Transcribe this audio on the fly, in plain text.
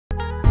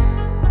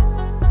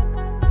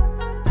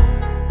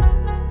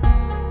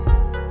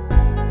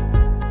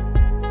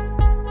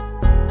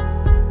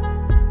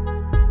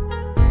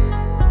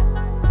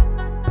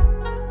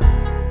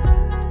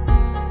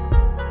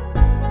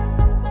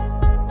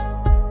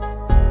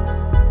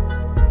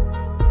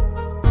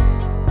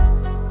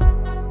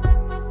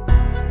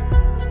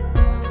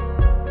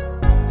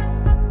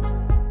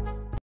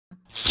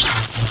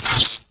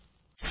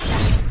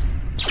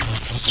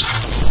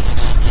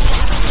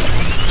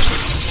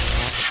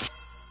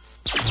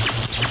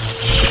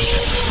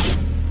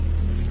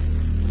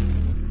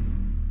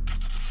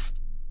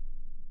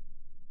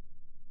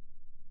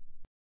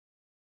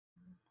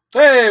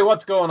Hey,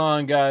 what's going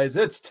on, guys?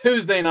 It's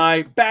Tuesday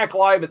night, back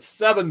live at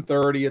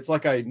 7:30. It's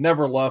like I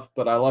never left,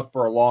 but I left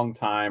for a long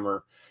time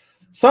or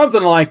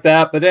something like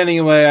that. But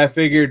anyway, I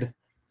figured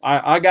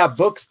I got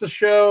books to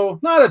show.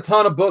 Not a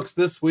ton of books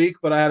this week,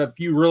 but I had a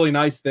few really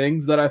nice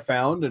things that I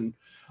found, and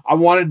I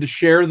wanted to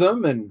share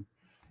them. And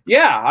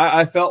yeah,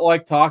 I felt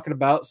like talking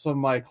about some of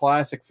my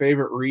classic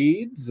favorite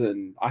reads,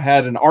 and I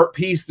had an art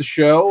piece to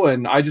show,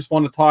 and I just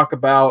want to talk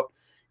about,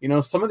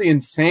 some of the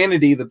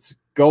insanity that's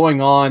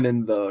going on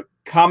in the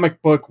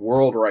comic book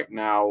world right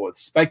now with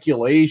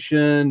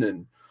speculation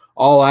and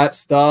all that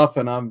stuff.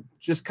 And I'm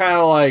just kind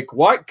of like,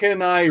 what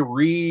can I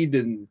read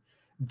and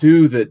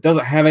do that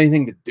doesn't have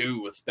anything to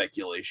do with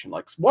speculation?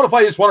 Like, what if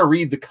I just want to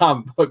read the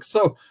comic book?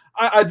 So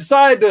I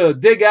decided to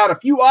dig out a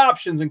few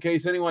options in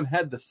case anyone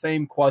had the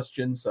same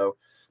question. So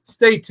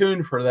stay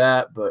tuned for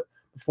that. But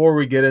before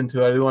we get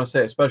into it, I do want to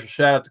say a special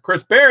shout out to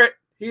Chris Barrett.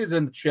 He is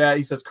in the chat.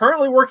 He says,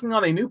 currently working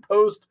on a new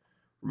post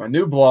for my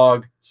new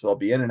blog, so I'll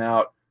be in and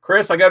out.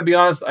 Chris, I got to be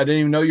honest, I didn't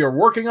even know you're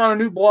working on a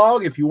new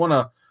blog. If you want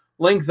to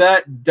link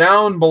that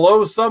down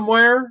below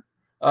somewhere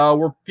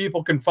where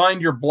people can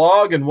find your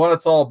blog and what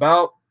it's all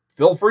about,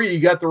 feel free. You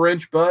got the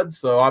wrench, bud.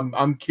 So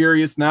I'm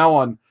curious now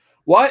on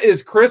what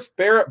is Chris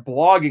Barrett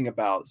blogging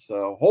about.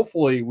 So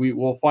hopefully we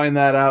will find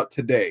that out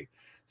today.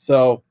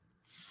 So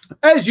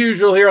as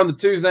usual here on the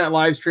Tuesday night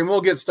live stream,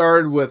 we'll get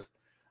started with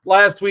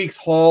last week's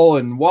haul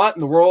and what in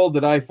the world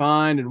did I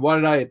find and what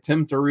did I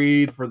attempt to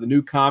read for the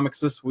new comics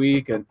this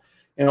week. And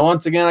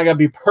once again, I got to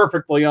be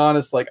perfectly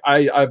honest. Like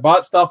I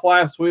bought stuff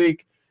last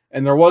week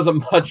and there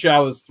wasn't much I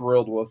was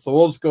thrilled with. So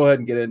we'll just go ahead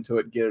and get into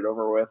it and get it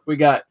over with. We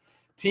got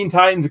Teen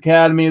Titans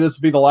Academy. This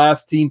will be the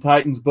last Teen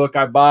Titans book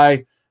I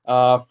buy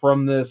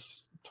from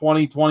this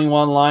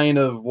 2021 line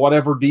of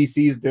whatever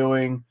DC's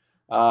doing.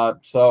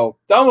 So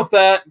done with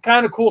that.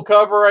 Kind of cool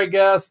cover, I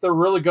guess. They're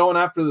really going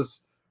after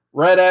this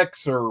Red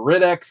X or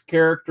Red X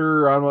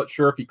character. I'm not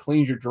sure if he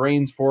cleans your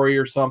drains for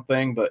you or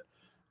something, but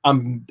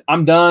I'm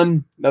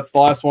done. That's the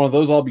last one of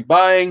those I'll be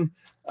buying.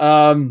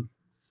 Went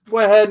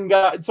ahead and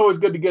it's always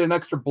good to get an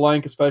extra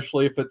blank,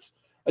 especially if it's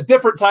a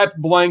different type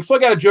of blank. So I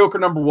got a Joker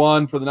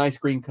 #1 for the nice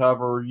green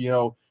cover.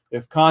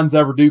 If cons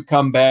ever do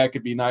come back,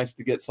 it'd be nice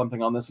to get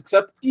something on this,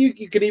 except you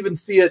can even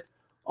see it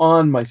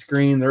on my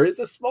screen. There is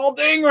a small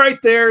ding right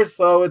there.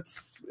 So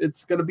it's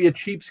going to be a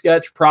cheap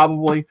sketch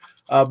probably.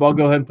 But I'll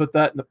go ahead and put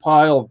that in the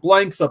pile of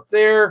blanks up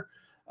there.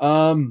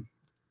 Went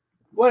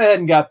ahead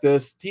and got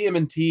this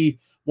TMNT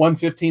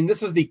 115.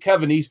 This is the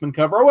Kevin Eastman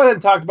cover. I went ahead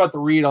and talked about the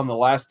read on the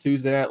last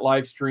Tuesday night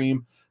live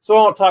stream, so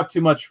I won't talk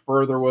too much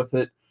further with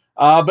it.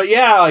 But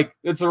yeah, like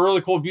it's a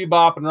really cool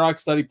Bebop and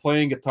Rocksteady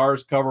playing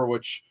guitars cover,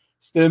 which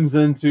stems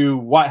into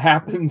what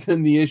happens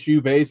in the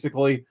issue,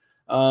 basically.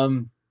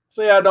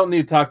 So yeah, I don't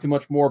need to talk too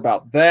much more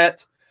about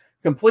that.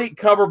 Complete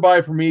cover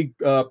by for me,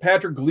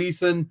 Patrick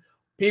Gleason.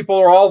 People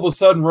are all of a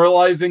sudden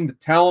realizing the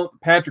talent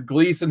Patrick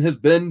Gleason has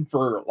been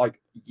for like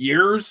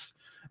years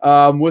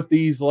with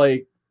these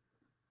like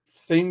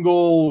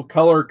single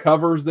color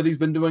covers that he's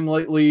been doing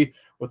lately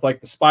with like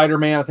the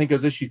Spider-Man. I think it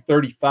was issue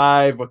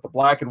 35 with the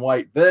black and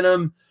white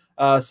Venom.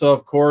 So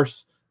of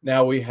course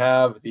now we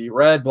have the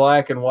red,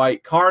 black, and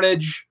white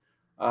Carnage.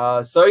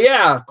 So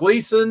yeah,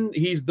 Gleason,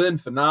 he's been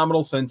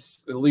phenomenal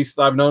since at least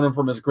I've known him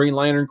from his Green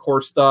Lantern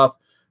Corps stuff,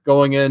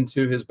 going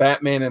into his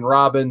Batman and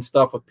Robin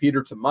stuff with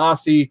Peter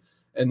Tomasi,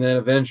 and then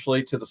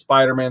eventually to the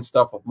Spider-Man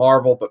stuff with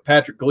Marvel. But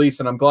Patrick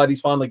Gleason, I'm glad he's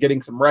finally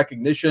getting some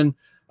recognition.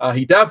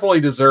 He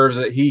definitely deserves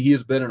it. He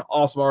has been an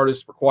awesome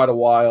artist for quite a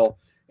while,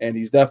 and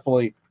he's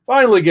definitely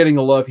finally getting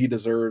the love he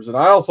deserves. And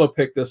I also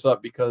picked this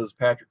up because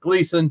Patrick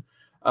Gleason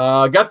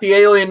got the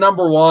Alien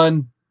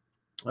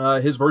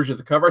 #1, his version of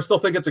the cover. I still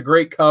think it's a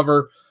great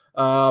cover,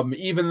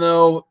 even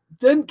though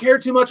didn't care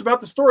too much about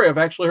the story. I've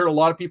actually heard a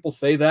lot of people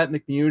say that in the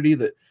community,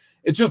 that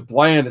it's just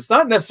bland. It's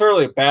not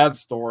necessarily a bad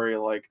story.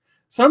 Like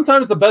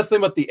sometimes the best thing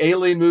about the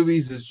Alien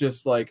movies is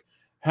just like,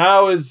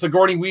 how is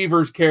Sigourney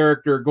Weaver's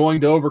character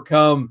going to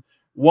overcome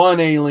one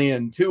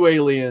alien, two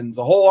aliens,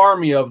 a whole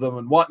army of them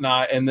and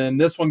whatnot. And then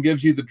this one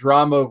gives you the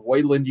drama of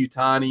Wayland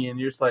Yutani, and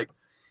you're just like,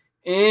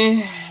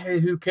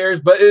 who cares?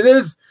 But it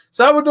is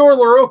Salvador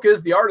Larroca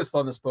is the artist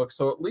on this book,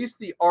 so at least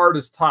the art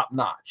is top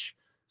notch.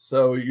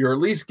 So you're at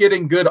least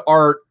getting good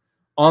art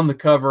on the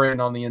cover and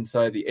on the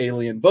inside of the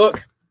Alien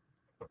book.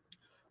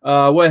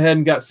 Went ahead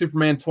and got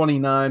Superman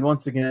 29.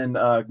 Once again,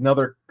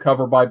 another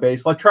cover by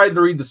Base. I tried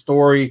to read the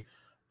story.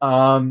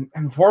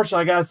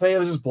 Unfortunately, I gotta say it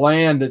was just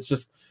bland. It's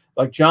just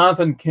like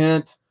Jonathan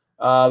Kent.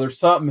 There's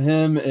something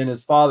him and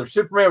his father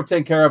Superman were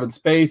taken care of in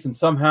space, and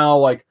somehow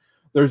like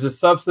there's a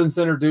substance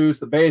introduced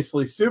that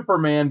basically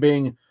Superman,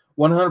 being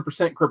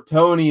 100%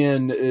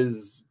 Kryptonian,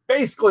 is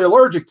basically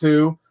allergic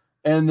to,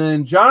 and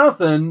then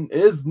Jonathan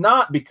is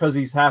not, because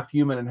he's half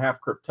human and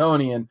half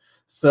Kryptonian.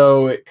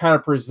 So it kind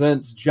of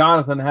presents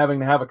Jonathan having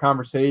to have a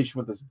conversation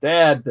with his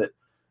dad that,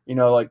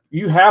 like,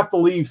 you have to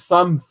leave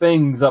some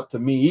things up to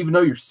me. Even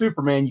though you're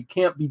Superman, you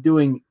can't be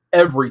doing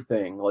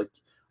everything. Like,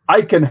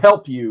 I can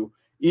help you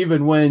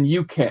even when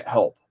you can't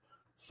help.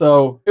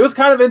 So it was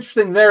kind of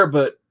interesting there,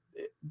 but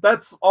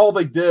that's all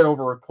they did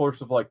over a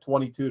course of like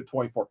 22 to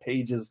 24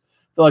 pages.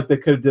 I feel like they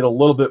could have did a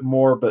little bit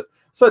more, but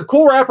said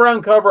cool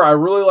wraparound cover. I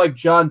really like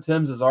John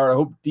Timms' art. I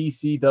hope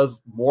DC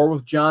does more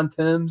with John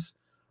Timms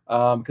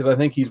because I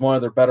think he's one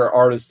of their better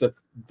artists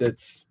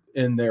that's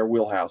in their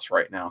wheelhouse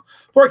right now.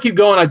 Before I keep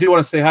going, I do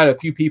want to say hi to a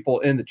few people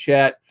in the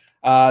chat.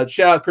 Shout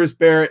out Chris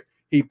Barrett.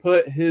 He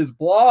put his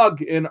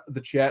blog in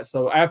the chat,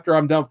 so after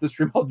I'm done with this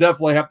stream, I'll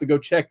definitely have to go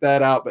check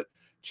that out. But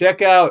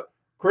check out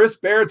Chris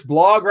Barrett's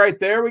blog right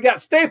there. We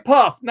got Stay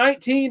Puff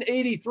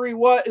 1983.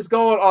 What is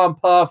going on,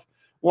 Puff?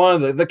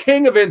 One of the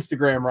king of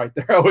Instagram right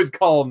there. I always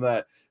call him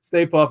that.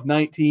 Stay Puff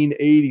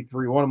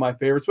 1983, one of my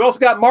favorites. We also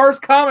got Mars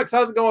Comics.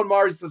 How's it going,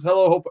 Mars? He says,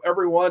 hello, hope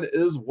everyone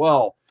is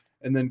well.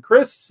 And then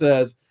Chris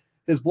says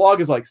his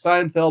blog is like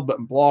Seinfeld, but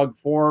in blog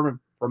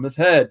form from his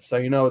head. So,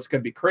 you know, it's going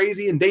to be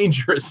crazy and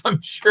dangerous,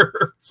 I'm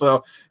sure.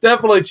 So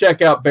definitely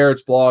check out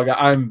Barrett's blog.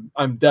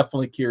 I'm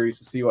definitely curious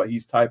to see what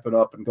he's typing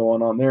up and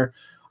going on there.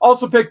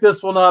 Also picked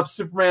this one up,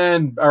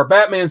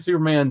 Batman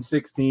Superman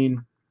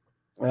 16.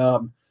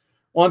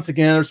 Once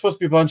again, there's supposed to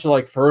be a bunch of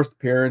like first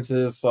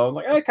appearances. So I was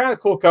like, hey, kind of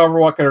cool cover.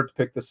 What could hurt to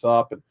pick this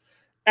up? And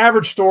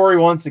average story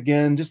once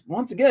again, just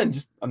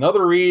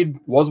another read.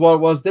 Was what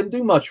it was. Didn't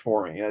do much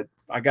for me.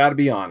 I got to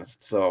be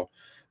honest. So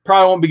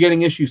probably won't be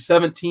getting issue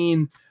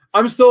 17.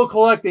 I'm still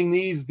collecting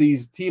these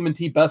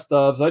TMNT best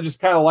ofs. I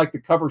just kind of like the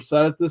cover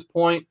set at this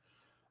point.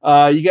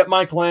 You get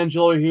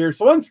Michelangelo here.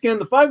 So once again,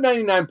 the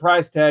 $5.99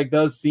 price tag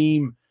does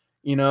seem,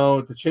 you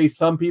know, to chase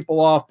some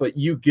people off, but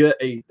you get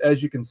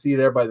as you can see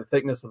there by the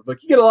thickness of the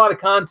book, you get a lot of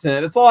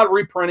content. It's a lot of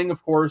reprinting,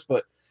 of course,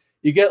 but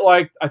you get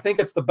like, I think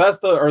it's the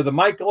best or the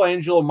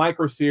Michelangelo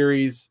micro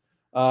series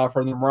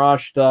from the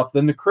Mirage stuff.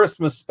 Then the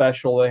Christmas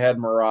special, they had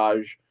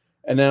Mirage.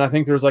 And then I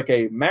think there's like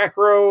a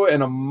macro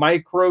and a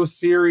micro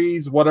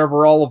series,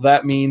 whatever all of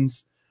that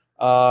means,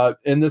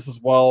 in this as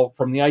well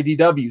from the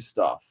IDW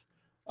stuff.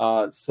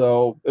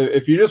 So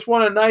if you just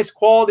want a nice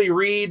quality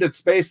read,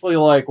 it's basically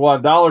like,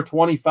 what,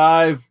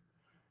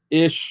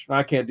 $1.25-ish.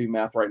 I can't do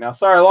math right now.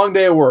 Sorry, long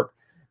day of work.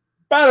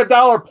 About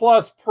 $1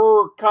 plus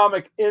per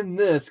comic in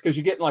this because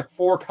you're getting like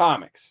 4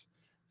 comics.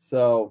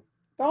 So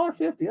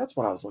 $1.50, that's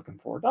what I was looking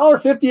for.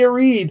 $1.50 a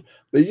read,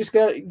 but you just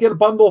got to get a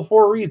bundle of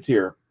 4 reads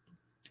here.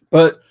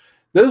 But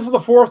this is the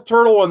 4th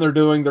Turtle one they're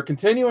doing. They're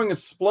continuing a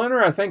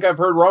Splinter. I think I've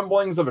heard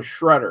rumblings of a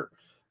Shredder.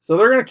 So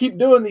they're going to keep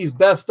doing these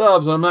best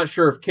ofs. I'm not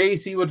sure if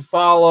Casey would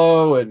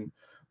follow and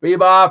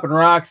Bebop and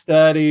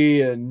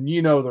Rocksteady and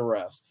you know the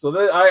rest.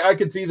 So I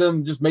could see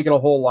them just making a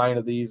whole line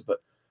of these. But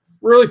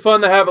really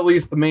fun to have at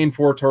least the main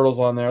 4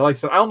 Turtles on there. Like I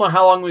said, I don't know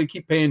how long I'm going to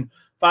keep paying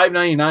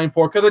 $5.99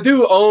 for because I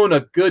do own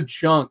a good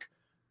chunk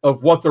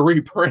of what they're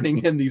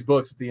reprinting in these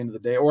books at the end of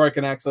the day. Or I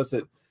can access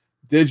it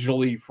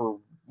digitally for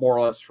more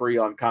or less free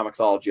on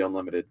Comixology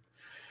Unlimited.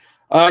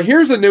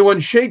 Here's a new one,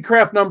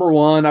 Shadecraft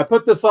 #1. I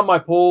put this on my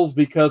pulls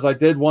because I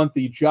did want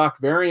the Jock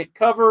variant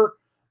cover.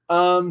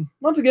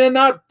 Once again,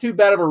 not too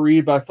bad of a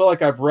read, but I feel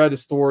like I've read a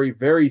story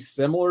very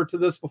similar to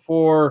this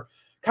before.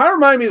 Kind of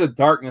remind me of The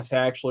Darkness,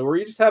 actually, where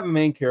you just have a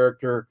main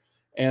character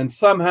and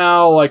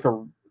somehow like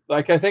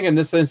I think in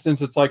this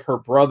instance, it's like her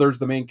brother's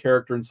the main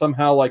character and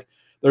somehow like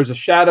there's a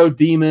shadow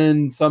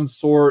demon, some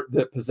sort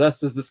that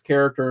possesses this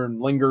character and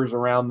lingers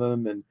around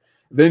them. And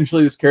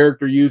eventually this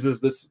character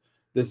uses this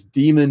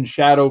demon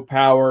shadow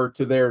power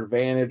to their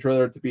advantage,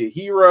 whether it to be a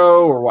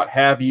hero or what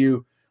have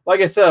you.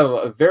 Like I said,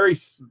 a very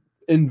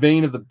in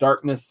vein of The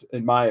Darkness,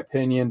 in my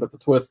opinion, but the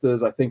twist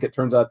is I think it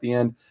turns out at the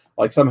end,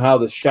 like somehow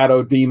the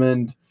shadow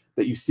demon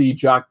that you see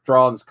Jock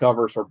draw on this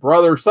cover is her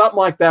brother, something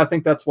like that. I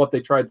think that's what they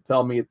tried to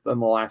tell me in the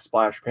last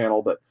splash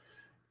panel, but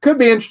could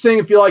be interesting.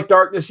 If you like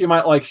Darkness, you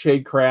might like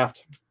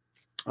Shadecraft.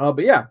 But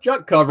yeah,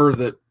 Jock cover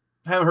that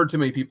I haven't heard too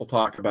many people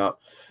talk about.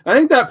 I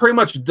think that pretty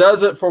much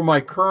does it for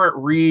my current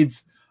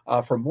reads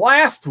from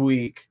last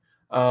week.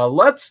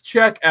 Let's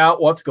check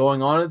out what's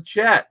going on in the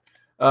chat.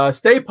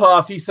 Stay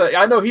Puff, he said,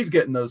 I know he's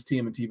getting those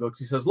TMNT books.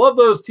 He says, love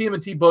those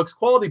TMNT books,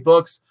 quality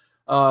books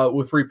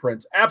with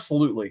reprints.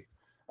 Absolutely.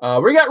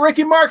 We got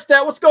Ricky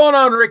Markstead. What's going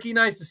on, Ricky?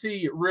 Nice to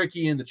see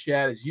Ricky in the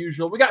chat as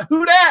usual. We got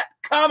Who Dat?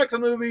 Comics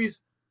and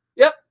Movies.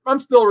 Yep, I'm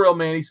still real,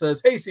 man. He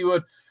says, hey,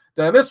 Seawood,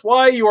 did I miss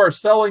why you are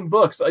selling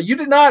books? You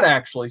did not,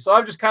 actually. So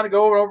I'm just kind of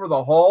going over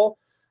the haul.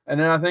 And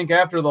then I think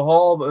after the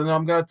haul, then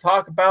I'm going to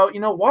talk about,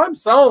 why I'm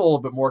selling a little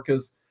bit more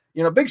because,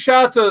 big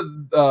shout out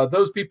to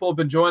those people who have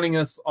been joining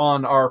us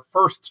on our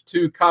first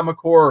 2 Comic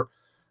Core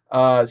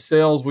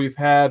sales we've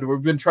had.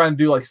 We've been trying to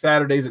do like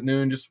Saturdays at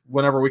noon, just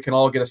whenever we can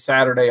all get a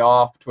Saturday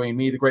off between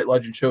me, the Great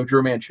Legend Show,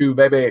 Drew Manchu,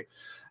 baby.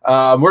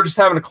 We're just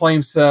having a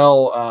claim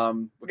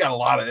sale. We got a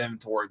lot of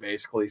inventory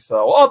basically.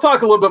 So I'll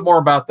talk a little bit more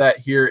about that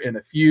here in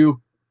a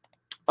few.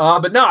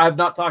 But no, I have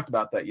not talked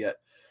about that yet.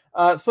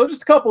 So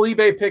just a couple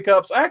eBay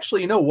pickups.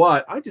 Actually, you know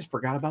what? I just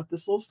forgot about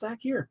this little stack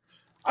here.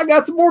 I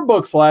got some more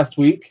books last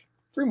week,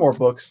 3 more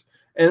books.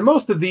 And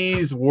most of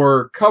these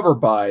were cover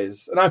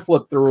buys. And I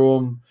flipped through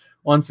them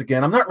once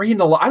again. I'm not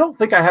reading a lot. I don't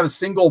think I have a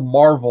single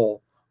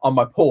Marvel on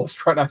my pull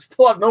list, right? I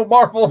still have no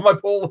Marvel on my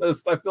pull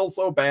list. I feel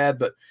so bad,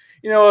 but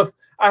if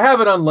I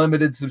have an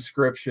unlimited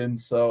subscription,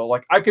 so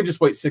like I could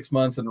just wait 6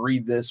 months and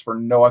read this for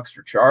no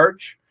extra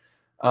charge.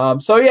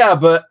 So yeah,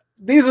 but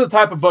these are the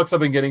type of books I've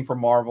been getting from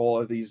Marvel,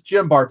 are these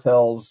Jim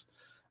Bartels.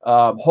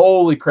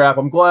 Holy crap.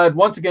 I'm glad,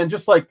 once again,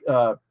 just like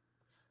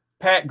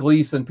Pat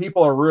Gleason,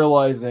 people are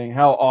realizing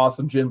how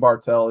awesome Jim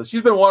Bartel is.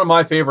 She's been one of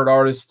my favorite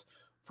artists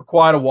for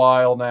quite a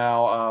while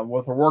now,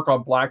 with her work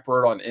on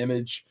Blackbird on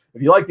Image.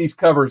 If you like these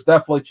covers,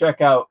 definitely check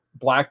out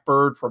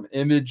Blackbird from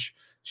Image.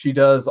 She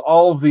does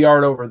all of the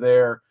art over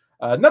there.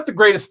 Not the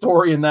greatest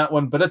story in that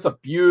one, but it's a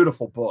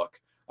beautiful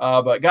book.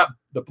 But got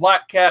the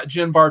Black Cat,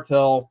 Jim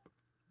Bartel.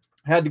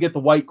 Had to get the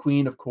White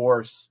Queen, of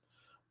course.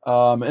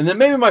 And then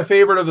maybe my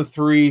favorite of the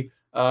three,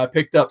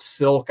 picked up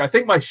Silk. I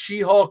think my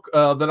She-Hulk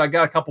that I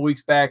got a couple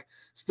weeks back,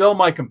 still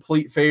my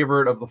complete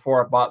favorite of the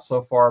four I've bought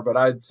so far, but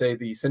I'd say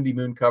the Cindy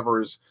Moon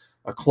cover is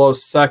a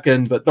close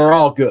second, but they're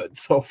all good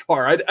so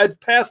far. I'd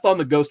passed on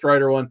the Ghost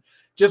Rider one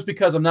just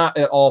because I'm not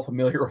at all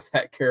familiar with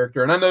that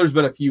character, and I know there's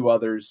been a few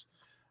others.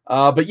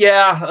 But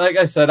yeah, like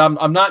I said,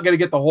 I'm not going to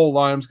get the whole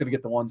line. I'm just going to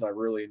get the ones I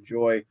really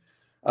enjoy.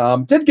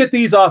 Did get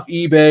these off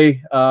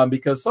eBay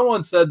because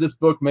someone said this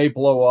book may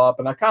blow up,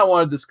 and I kind of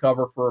wanted this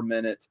cover for a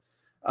minute.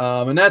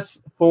 And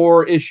that's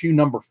Thor issue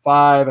number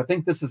 5. I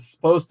think this is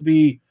supposed to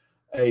be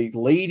a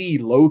Lady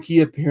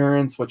Loki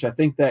appearance, which I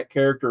think that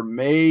character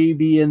may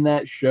be in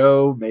that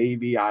show.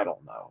 Maybe, I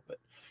don't know. But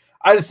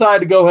I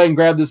decided to go ahead and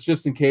grab this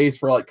just in case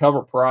for like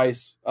cover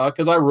price,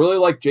 because I really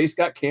like J.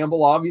 Scott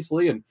Campbell,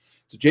 obviously, and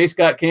it's a J.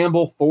 Scott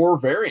Campbell Thor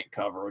variant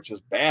cover, which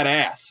is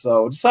badass.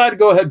 So decided to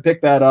go ahead and pick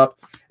that up.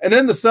 And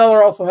then the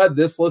seller also had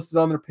this listed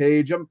on their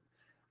page.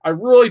 I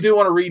really do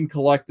want to read and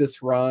collect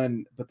this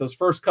run, but those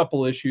first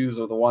couple issues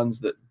are the ones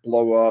that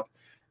blow up.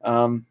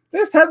 They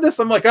just had this.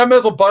 I'm like, I might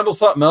as well bundle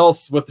something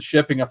else with the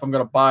shipping if I'm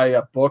going to buy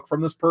a book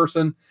from this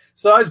person.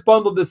 So I just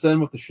bundled this in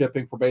with the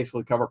shipping for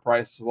basically cover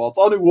price as well. It's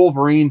all new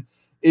Wolverine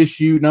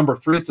issue number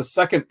 3. It's a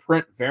second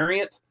print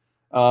variant.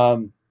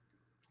 Well,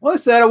 I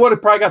said I would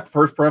have probably got the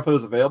first print if it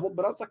was available,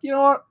 but I was like, you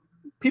know what?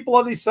 People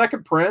love these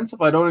second prints.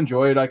 If I don't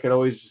enjoy it, I could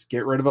always just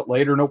get rid of it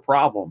later, no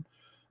problem.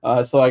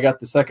 So I got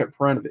the second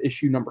print of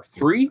issue number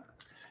 3.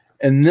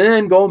 And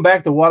then going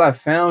back to what I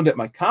found at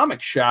my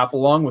comic shop,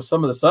 along with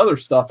some of this other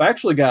stuff, I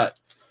actually got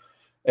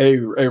a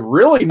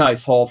really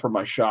nice haul from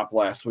my shop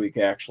last week,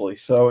 actually.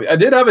 So I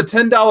did have a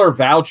 $10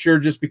 voucher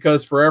just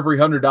because for every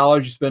 $100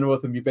 you spend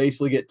with them, you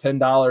basically get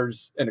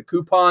 $10 in a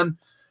coupon.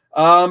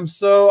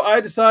 So I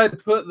decided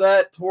to put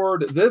that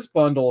toward this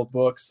bundle of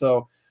books.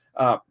 So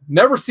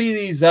never see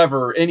these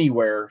ever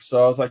anywhere.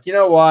 So I was like, you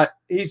know what?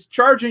 He's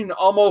charging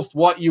almost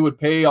what you would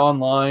pay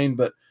online,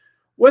 but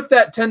with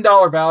that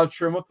 $10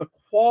 voucher and with the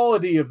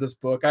quality of this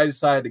book, I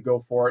decided to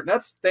go for it. And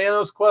that's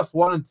Thanos Quest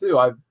 1 and 2.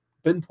 I've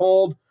been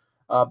told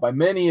by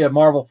many a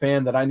Marvel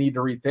fan that I need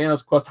to read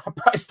Thanos Quest. I'm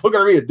probably still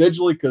going to read it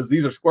digitally because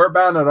these are square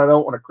bound and I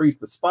don't want to crease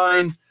the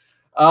spine.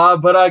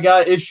 But I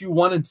got issue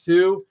 1 and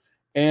 2.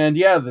 And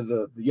yeah,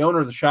 the owner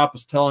of the shop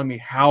was telling me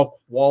how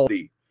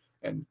quality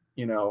and,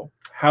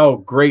 how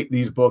great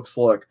these books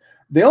look.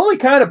 The only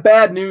kind of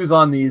bad news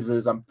on these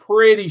is I'm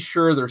pretty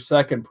sure they're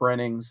second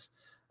printings.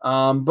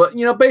 But,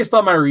 based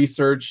on my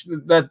research,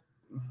 that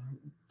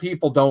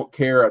people don't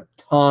care a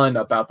ton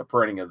about the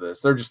printing of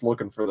this. They're just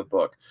looking for the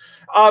book.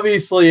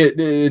 Obviously, it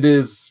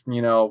is, a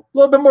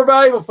little bit more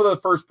valuable for the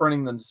first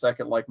printing than the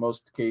second, like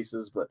most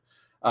cases. But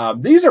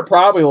these are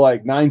probably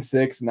like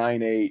 9.6,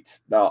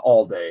 9.8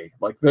 all day.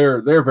 Like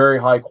they're very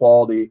high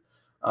quality.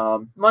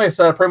 Like I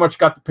said, I pretty much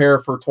got the pair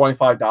for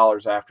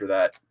 $25 after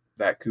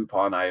that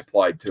coupon I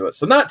applied to it.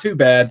 So not too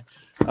bad.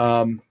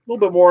 A little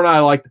bit more than I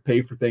like to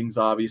pay for things,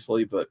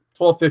 obviously, but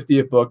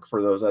 $12.50 a book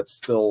for those. That's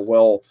still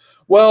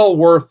well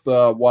worth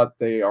what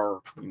they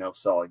are,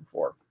 selling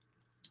for.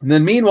 And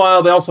then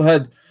meanwhile, they also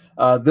had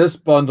this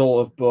bundle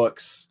of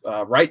books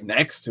right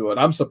next to it.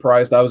 I'm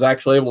surprised I was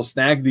actually able to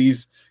snag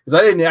these because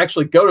I didn't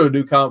actually go to a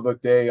New Comic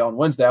Book Day on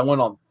Wednesday. I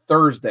went on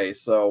Thursday.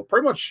 So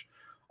pretty much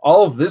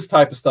all of this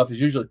type of stuff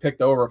is usually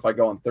picked over if I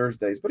go on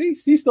Thursdays. But he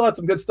still had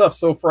some good stuff.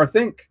 So for, I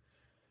think,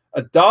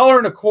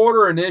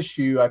 $1.25 an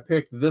issue, I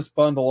picked this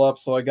bundle up.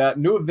 So I got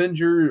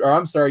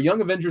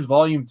Young Avengers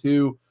Volume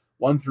 2,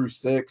 1 through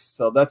 6.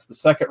 So that's the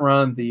second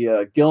run,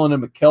 the Gillen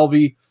and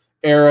McKelvey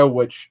era,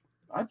 which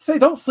I'd say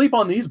don't sleep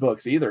on these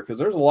books either, because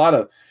there's a lot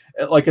of,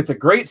 it's a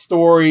great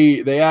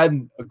story. They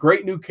add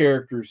great new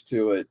characters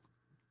to it.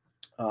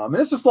 And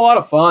it's just a lot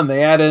of fun.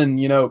 They add in,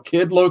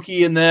 Kid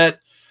Loki in that.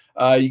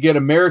 You get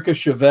America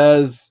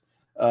Chavez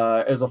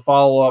as a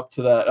follow-up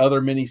to that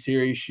other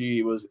miniseries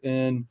she was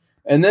in.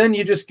 And then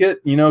you just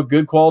get,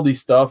 good quality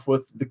stuff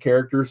with the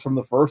characters from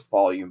the first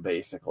volume,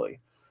 basically.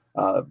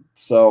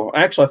 So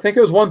actually, I think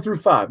it was 1 through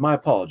 5. My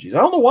apologies. I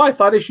don't know why I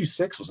thought issue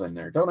 6 was in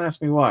there. Don't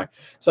ask me why.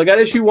 So I got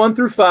issue 1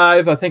 through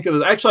 5. I think it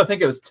was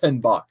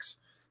 $10.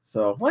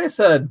 So like I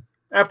said,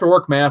 after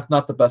work math,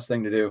 not the best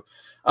thing to do.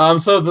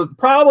 So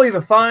probably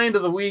the find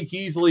of the week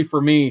easily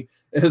for me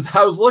is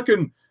I was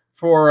looking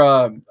for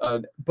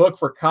a book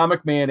for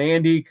Comic Man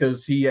Andy,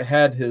 because he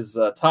had his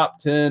top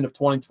 10 of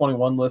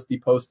 2021 list he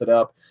posted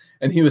up,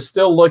 and he was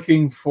still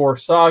looking for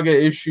Saga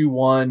issue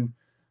 1,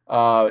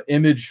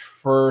 Image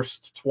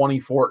First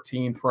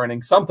 2014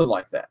 printing, something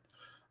like that.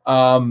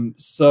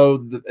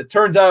 So it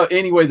turns out,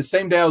 anyway, the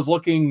same day I was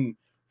looking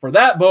for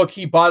that book,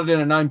 he bought it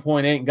in a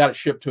 9.8 and got it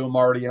shipped to him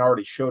already, and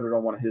already showed it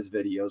on one of his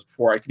videos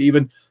before I could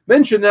even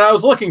mention that I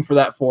was looking for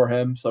that for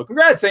him. So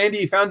congrats, Andy,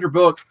 you found your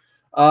book.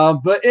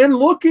 But in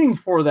looking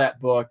for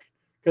that book,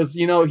 because,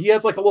 you know, he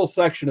has like a little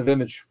section of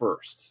Image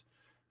Firsts.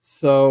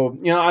 So,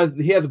 you know,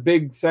 he has a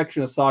big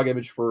section of Saga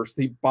Image First.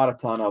 He bought a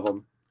ton of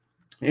them.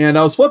 And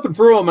I was flipping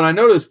through them, and I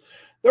noticed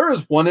there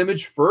is one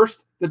Image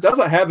First that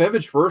doesn't have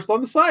Image First on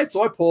the site.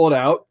 So I pull it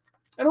out,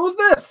 and it was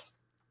this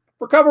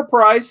for cover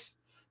price.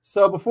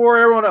 So before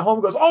everyone at home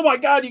goes, oh my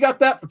God, you got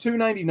that for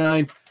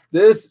 $2.99.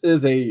 This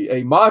is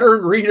a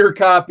modern reader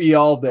copy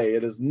all day.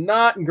 It is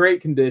not in great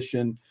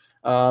condition.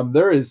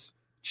 There is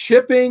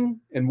chipping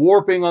and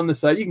warping on the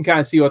side. You can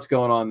kind of see what's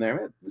going on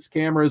there. This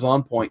camera is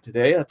on point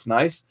today. That's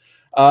nice.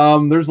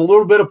 There's a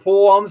little bit of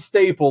pull on the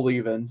staple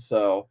even.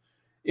 So,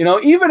 you know,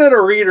 even at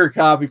a reader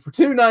copy for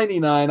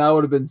 $2.99, I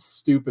would have been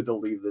stupid to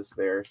leave this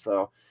there.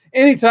 So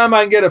anytime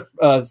I can get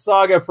a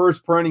Saga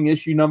first printing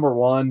issue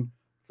 #1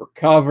 for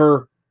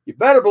cover, you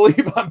better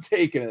believe I'm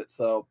taking it.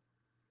 So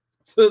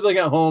as soon as I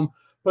got home,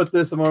 put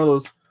this in one of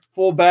those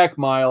full back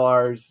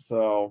Mylars.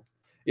 So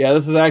yeah,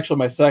 this is actually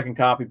my second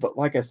copy, but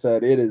like I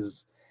said,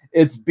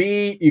 it's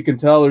beat. You can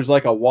tell there's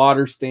like a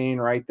water stain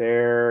right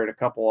there and a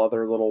couple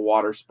other little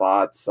water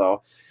spots.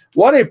 So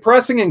what a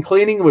pressing and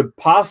cleaning would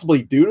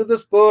possibly do to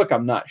this book,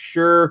 I'm not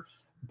sure,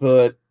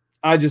 but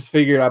I just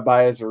figured I'd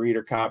buy it as a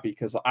reader copy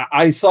because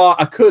I saw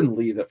I couldn't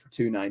leave it for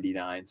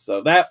 $2.99.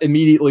 So that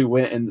immediately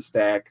went in the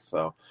stack.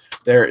 So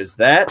there is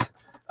that.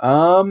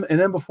 And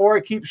then before I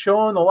keep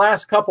showing the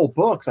last couple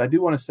books, I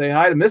do want to say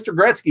hi to Mr.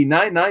 Gretzky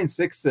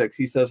 9966.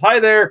 He says, hi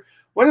there.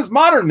 When is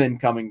Modern Men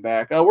coming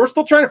back? We're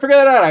still trying to figure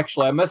that out,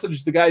 actually. I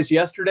messaged the guys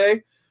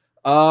yesterday.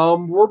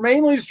 We're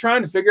mainly just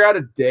trying to figure out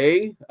a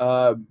day.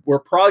 We're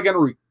probably going to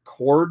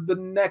record the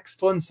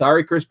next one.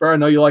 Sorry, Chris Barr, I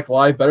know you like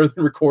live better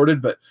than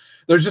recorded, but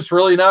there's just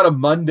really not a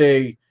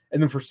Monday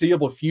in the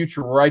foreseeable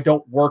future where I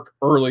don't work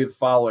early the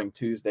following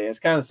Tuesday. It's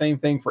kind of the same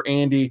thing for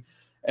Andy,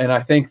 and I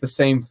think the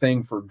same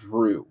thing for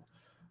Drew.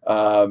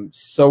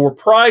 So we're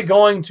probably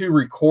going to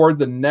record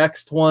the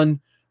next one.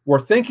 We're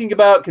thinking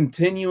about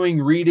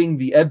continuing reading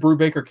the Ed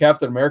Brubaker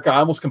Captain America. I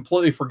almost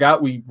completely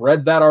forgot we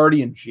read that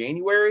already in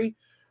January.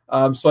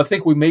 So I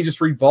think we may just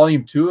read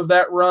volume 2 of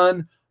that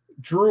run.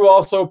 Drew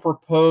also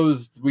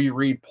proposed we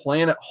read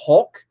Planet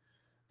Hulk.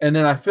 And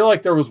then I feel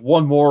like there was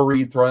one more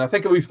read thrown. I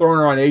think we've thrown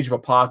around Age of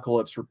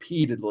Apocalypse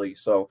repeatedly.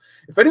 So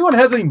if anyone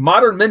has any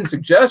Modern Men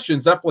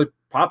suggestions, definitely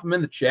pop them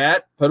in the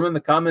chat. Put them in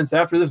the comments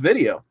after this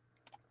video.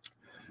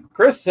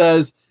 Chris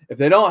says, if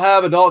they don't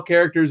have adult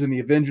characters in the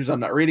Avengers, I'm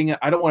not reading it.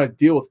 I don't want to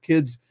deal with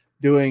kids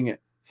doing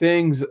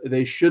things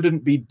they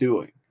shouldn't be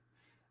doing.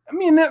 I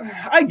mean,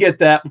 I get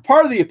that. But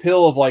part of the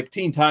appeal of like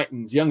Teen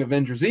Titans, Young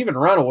Avengers, even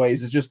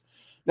Runaways is just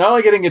not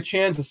only getting a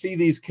chance to see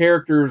these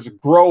characters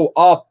grow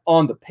up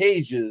on the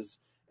pages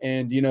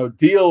and, you know,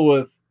 deal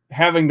with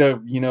having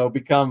to, you know,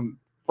 become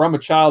from a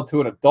child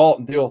to an adult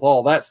and deal with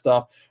all that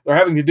stuff. They're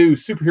having to do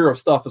superhero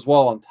stuff as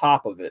well on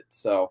top of it.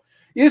 So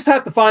you just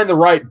have to find the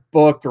right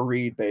book to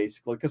read,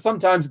 basically, because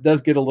sometimes it does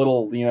get a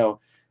little, you know,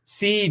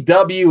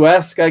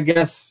 CW-esque, I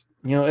guess,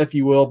 you know, if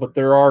you will. But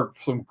there are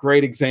some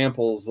great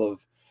examples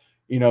of,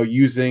 you know,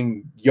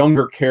 using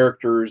younger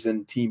characters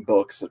in team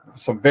books.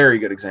 Some very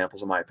good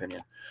examples, in my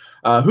opinion.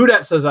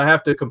 Whodat says, I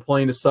have to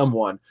complain to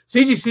someone.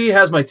 CGC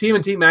has my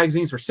TMNT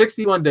magazines for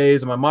 61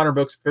 days and my modern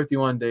books for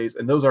 51 days,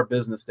 and those are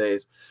business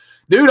days.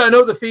 Dude, I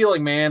know the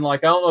feeling, man.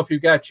 Like, I don't know if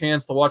you've got a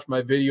chance to watch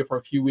my video from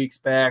a few weeks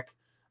back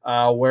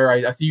where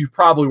I think you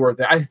probably were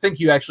there. I think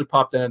you actually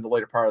popped in the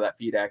later part of that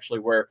feed, actually,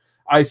 where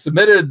I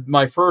submitted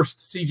my first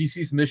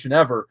CGC submission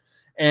ever,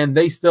 and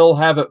they still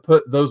haven't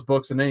put those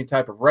books in any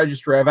type of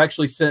registry. I've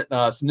actually sent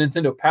some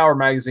Nintendo Power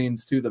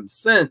magazines to them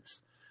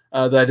since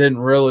that I didn't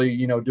really,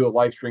 you know, do a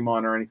live stream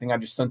on or anything. I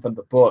just sent them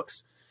the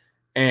books.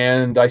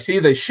 And I see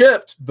they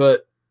shipped,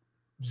 but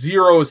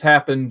zero has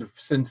happened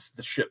since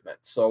the shipment.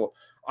 So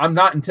I'm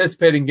not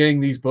anticipating getting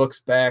these books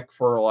back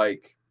for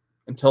like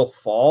until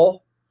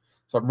fall.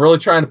 So I'm really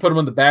trying to put them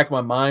in the back of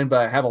my mind,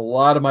 but I have a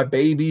lot of my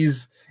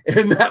babies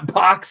in that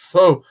box.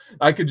 So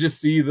I could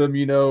just see them,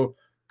 you know,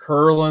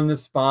 curling the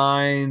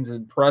spines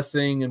and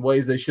pressing in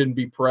ways they shouldn't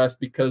be pressed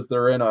because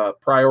they're in a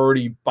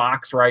priority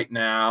box right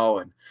now.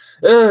 And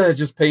it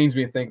just pains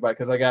me to think about,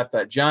 because I got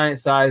that giant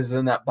sizes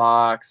in that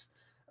box.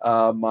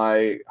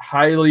 My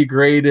highly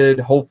graded,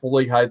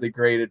 hopefully highly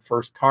graded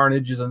first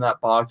Carnage is in that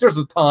box. There's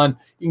a ton.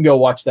 You can go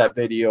watch that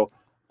video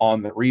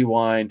on the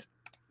rewind.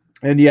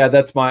 And yeah,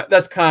 that's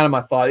kind of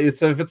my thought.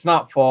 It's, if it's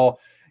not fall,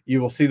 you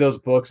will see those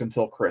books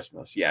until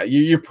Christmas. Yeah,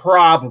 you're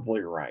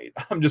probably right.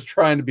 I'm just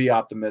trying to be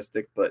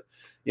optimistic, but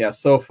yeah,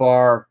 so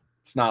far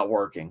it's not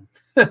working.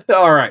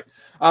 All right.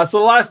 So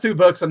the last two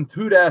books, and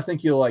Huda, I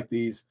think you'll like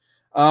these.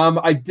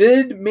 I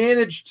did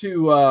manage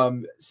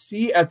to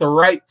see at the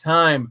right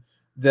time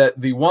that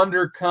the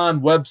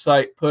WonderCon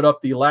website put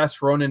up the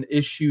Last Ronin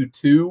issue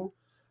 2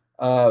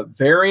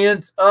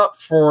 variant up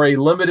for a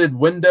limited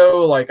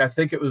window. Like I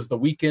think it was the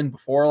weekend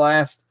before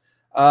last.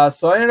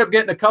 So I ended up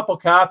getting a couple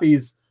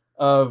copies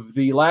of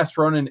the Last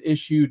Ronin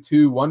issue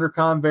 2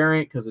 WonderCon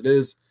variant because it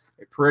is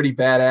a pretty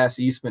badass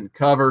Eastman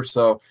cover.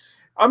 So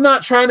I'm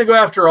not trying to go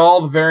after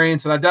all the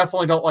variants, and I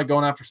definitely don't like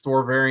going after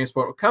store variants.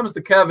 But when it comes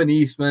to Kevin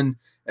Eastman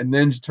and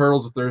Ninja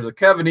Turtles, if there's a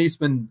Kevin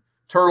Eastman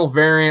turtle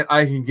variant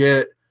I can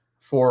get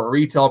for a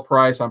retail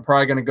price, I'm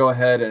probably going to go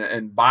ahead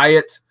and buy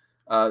it.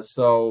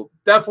 So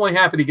definitely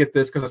happy to get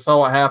this because I saw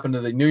what happened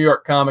to the New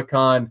York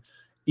Comic-Con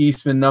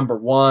Eastman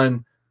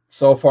 #1.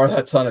 So far,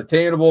 that's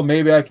unattainable.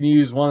 Maybe I can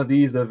use one of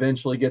these to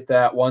eventually get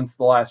that once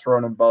the Last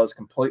Ronin buzz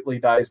completely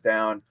dies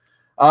down.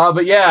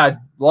 But yeah,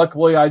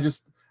 luckily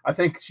I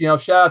think,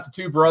 shout out to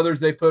Two Brothers.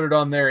 They put it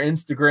on their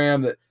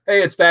Instagram that,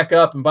 hey, it's back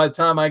up. And by the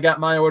time I got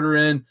my order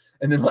in,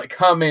 and then like,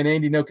 oh man,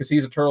 Andy, no, because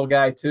he's a turtle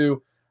guy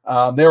too.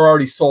 They were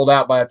already sold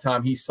out by the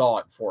time he saw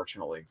it,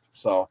 unfortunately.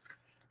 So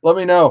let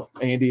me know,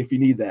 Andy, if you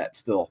need that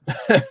still.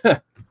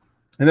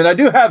 And then I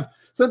do have,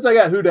 since I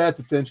got Who Dat's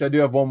attention, I do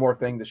have one more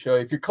thing to show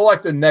you. If you're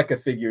collecting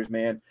NECA figures,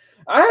 man,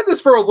 I had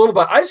this for a little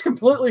bit. I just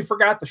completely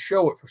forgot to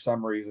show it for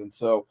some reason.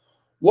 So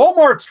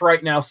Walmart's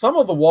right now, some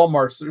of the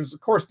Walmarts, there's,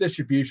 of course,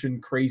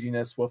 distribution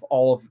craziness with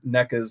all of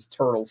NECA's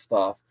turtle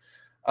stuff.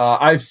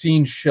 I've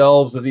seen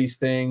shelves of these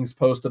things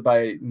posted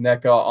by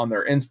NECA on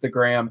their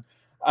Instagram.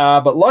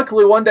 But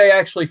luckily, one day I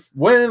actually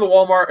went into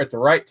Walmart at the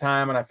right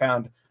time, and I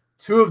found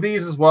 2 of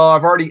these as well.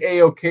 I've already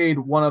AOK'd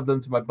one of them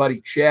to my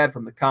buddy Chad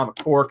from the Comic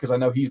Core because I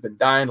know he's been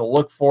dying to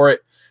look for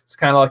it. It's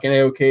kind of like an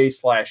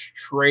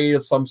AOK/trade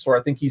of some sort.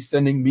 I think he's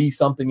sending me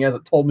something. He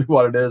hasn't told me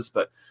what it is,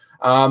 but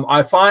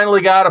I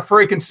finally got a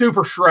freaking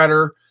Super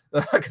Shredder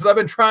because I've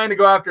been trying to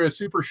go after a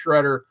Super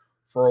Shredder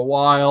for a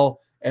while.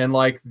 And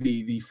like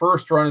the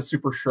first run of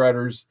Super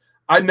Shredders,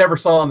 I never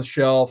saw on the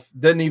shelf.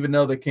 Didn't even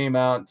know they came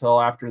out until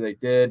after they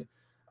did.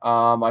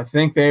 I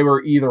think they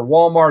were either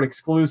Walmart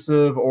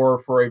exclusive or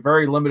for a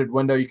very limited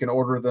window, you can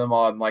order them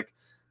on like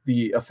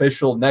the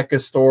official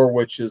NECA store,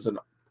 which is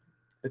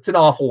it's an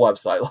awful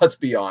website. Let's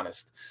be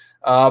honest.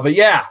 But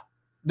yeah,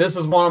 this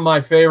is one of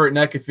my favorite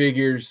NECA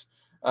figures.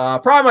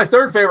 Probably my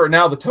third favorite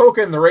now. The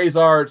Token and the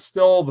Razor,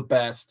 still the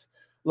best.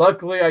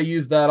 Luckily, I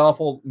used that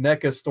awful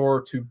NECA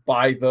store to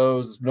buy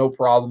those. No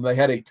problem. They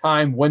had a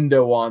time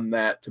window on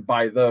that to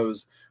buy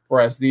those,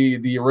 whereas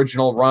the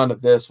original run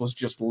of this was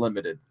just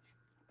limited.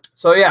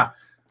 So yeah,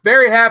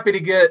 very happy to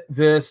get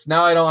this.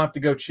 Now I don't have to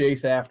go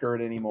chase after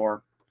it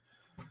anymore.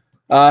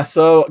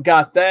 So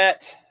got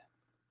that.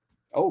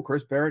 Oh,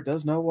 Chris Barrett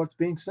does know what's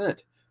being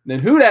sent. And then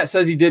Who Dat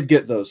says he did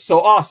get those. So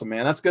awesome,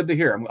 man. That's good to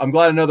hear. I'm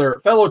glad another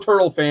fellow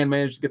Turtle fan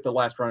managed to get the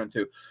Last Ronin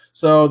too.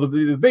 So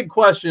the big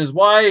question is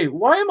why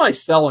am I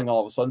selling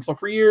all of a sudden? So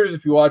for years,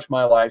 if you watch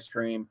my live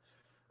stream,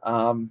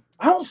 I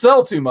don't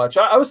sell too much.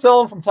 I was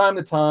selling from time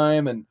to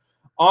time, and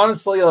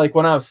honestly, like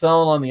when I was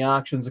selling on the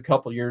auctions a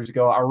couple years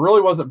ago, I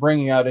really wasn't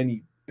bringing out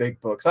any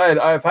big books.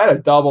 I've had a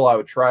double, I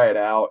would try it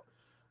out.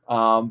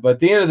 But at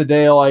the end of the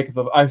day, like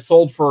I've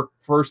sold for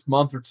first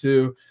month or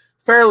two,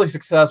 fairly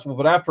successful.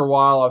 But after a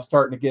while, I was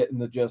starting to get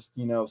into just,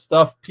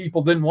 stuff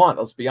people didn't want.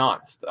 Let's be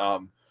honest.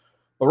 But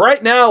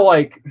right now,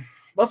 like,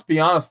 let's be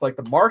honest, like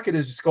the market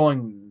is just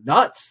going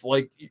nuts.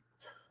 Like,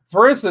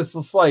 for instance,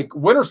 it's like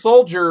Winter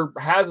Soldier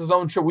has his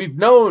own show. We've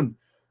known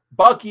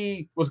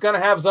Bucky was going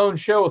to have his own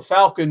show with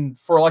Falcon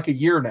for like a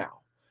year now.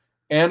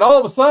 And all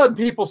of a sudden,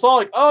 people saw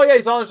like, oh, yeah,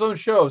 he's on his own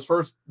show.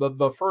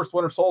 The first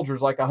Winter Soldier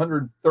is like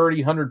 $130,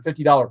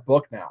 $150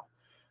 book now.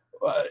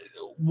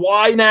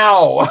 Why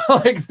now?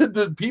 Like,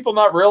 did people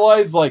not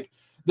realize like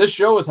this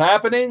show is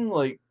happening?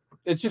 Like,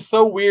 it's just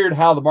so weird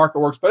how the market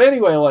works. But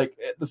anyway, like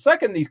the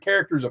second these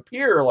characters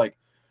appear, like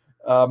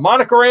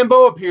Monica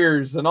Rambeau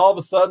appears, and all of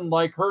a sudden,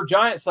 like her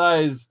giant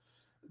size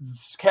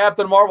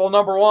Captain Marvel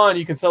 #1,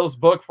 you can sell this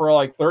book for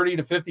like $30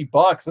 to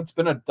 $50. It's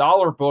been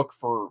 $1 book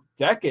for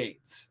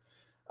decades.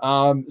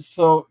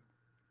 So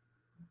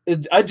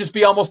I'd just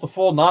be almost a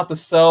fool not to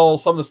sell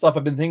some of the stuff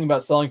I've been thinking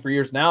about selling for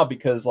years now,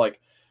 because like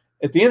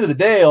at the end of the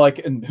day, like,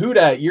 and Who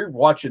Dat, you're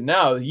watching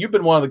now, you've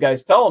been one of the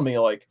guys telling me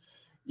like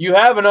you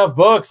have enough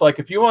books. Like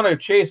if you want to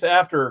chase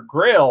after a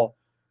Grail,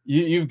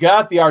 you've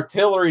got the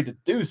artillery to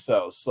do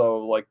so. So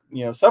like,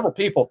 several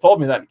people told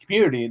me that in the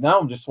community. And now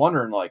I'm just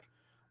wondering like,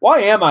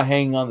 why am I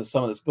hanging on to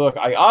some of this book?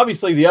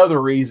 Obviously the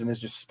other reason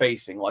is just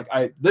spacing. Like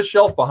this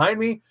shelf behind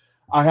me,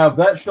 I have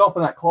that shelf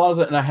in that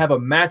closet, and I have a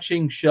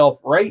matching shelf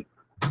right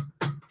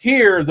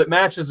here that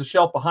matches the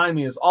shelf behind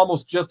me, is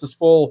almost just as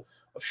full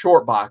of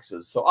short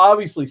boxes. So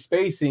obviously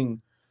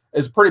spacing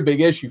is a pretty big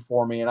issue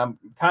for me, and I'm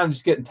kind of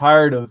just getting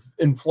tired of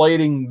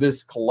inflating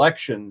this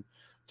collection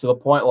to the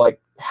point like,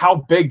 how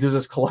big does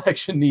this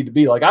collection need to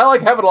be? Like I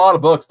like having a lot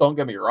of books, don't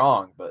get me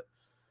wrong, but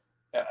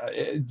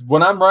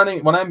when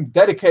I'm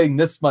dedicating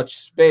this much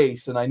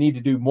space and I need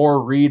to do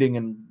more reading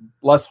and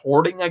less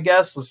hoarding, I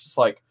guess it's just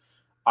like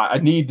I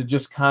need to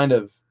just kind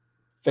of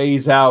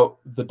phase out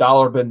the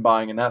dollar bin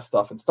buying and that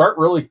stuff and start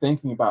really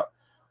thinking about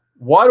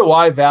what do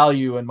I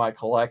value in my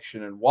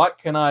collection and what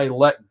can I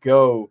let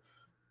go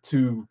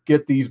to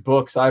get these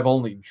books I've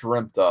only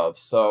dreamt of.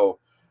 So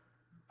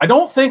I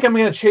don't think I'm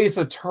going to chase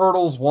a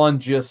Turtles one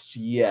just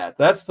yet.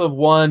 That's the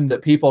one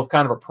that people have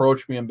kind of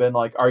approached me and been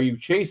like, are you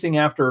chasing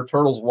after a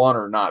Turtles one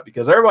or not?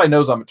 Because everybody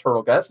knows I'm a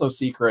Turtle guy. That's no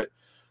secret.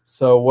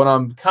 So when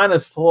I'm kind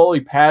of slowly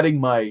padding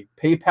my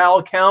PayPal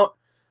account,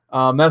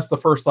 that's the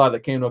first thought that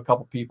came to a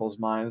couple people's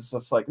minds. It's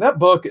just like, that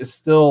book is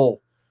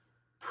still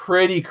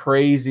pretty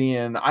crazy.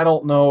 And I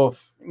don't know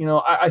if, you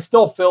know, I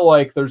still feel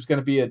like there's going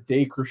to be a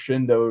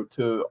decrescendo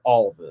to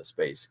all of this,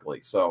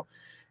 basically. So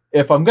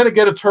if I'm going to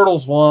get a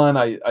Turtles one,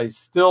 I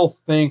still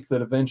think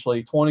that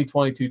eventually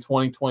 2022,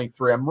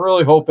 2023, I'm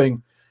really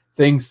hoping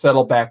things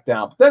settle back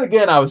down. But then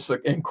again, I was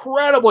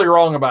incredibly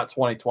wrong about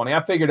 2020.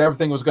 I figured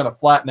everything was going to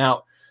flatten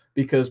out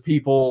because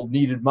people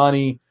needed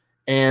money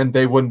and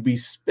they wouldn't be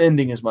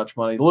spending as much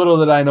money. Little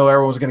did I know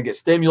everyone was going to get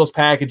stimulus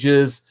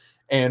packages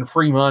and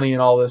free money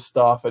and all this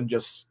stuff and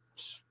just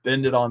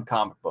spend it on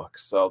comic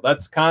books. So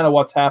that's kind of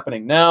what's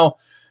happening now.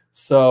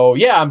 So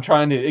yeah, I'm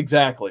trying to,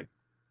 exactly.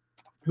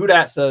 Who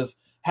Dat says,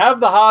 have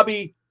the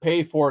hobby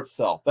pay for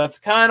itself. That's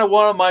kind of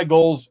one of my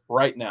goals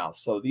right now.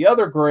 So the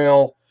other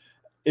grail,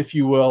 if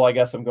you will, I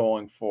guess I'm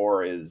going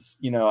for is,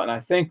 you know, and I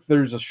think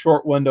there's a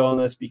short window on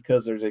this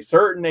because there's a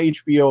certain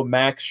HBO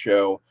Max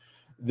show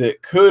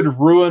that could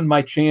ruin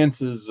my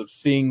chances of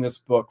seeing this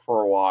book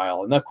for a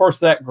while. And of course,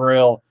 that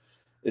grail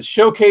is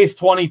Showcase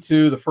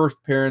 22, the first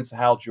appearance of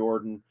Hal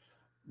Jordan.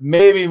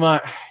 Maybe I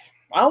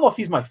don't know if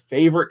he's my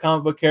favorite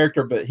comic book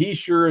character, but he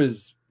sure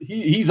is.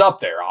 He's up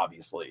there,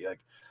 obviously. Like,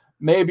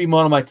 maybe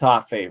one of my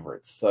top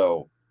favorites.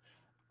 So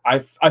I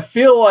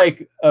feel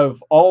like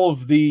of all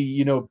of the,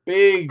 you know,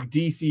 big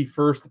DC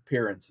first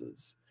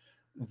appearances,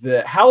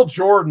 that Hal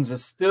Jordan's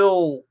is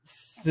still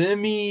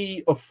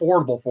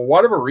semi-affordable for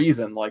whatever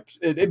reason. Like,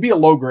 it'd be a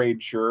low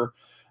grade, sure.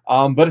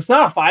 But it's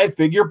not a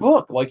 5-figure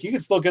book. Like, you can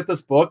still get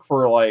this book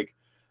for like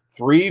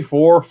 3,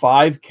 4,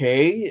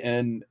 5K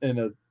and in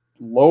a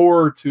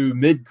lower to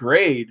mid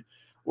grade.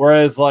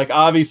 Whereas, like,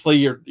 obviously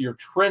your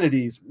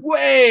Trinity's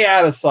way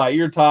out of sight.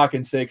 You're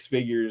talking 6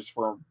 figures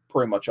for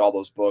pretty much all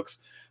those books.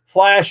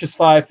 Flash is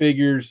 5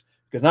 figures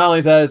because not only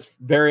is that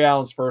Barry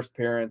Allen's first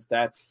appearance,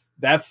 that's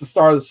the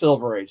start of the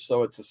Silver Age.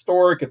 So it's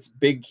historic. It's a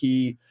big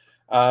key.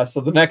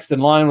 So the next in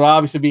line would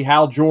obviously be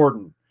Hal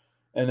Jordan.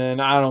 And then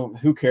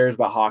who cares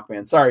about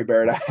Hawkman? Sorry,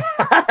 Barrett.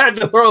 I had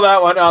to throw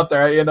that one out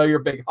there. You know, you're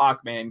a big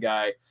Hawkman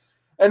guy.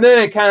 And then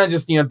it kind of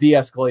just, you know,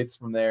 de-escalates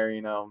from there.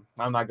 You know,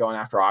 I'm not going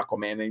after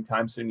Aquaman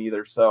anytime soon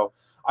either. So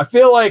I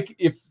feel like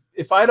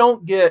if I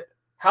don't get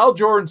Hal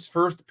Jordan's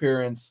first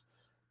appearance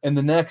in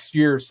the next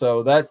year or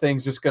so, that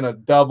thing's just going to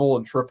double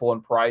and triple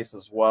in price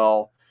as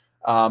well.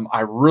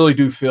 I really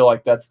do feel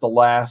like that's the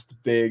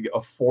last big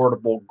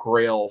affordable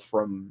grail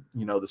from,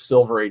 you know, the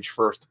Silver Age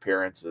first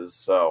appearances.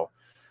 So,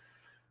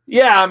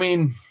 yeah, I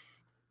mean,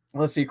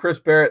 let's see. Chris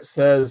Barrett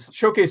says,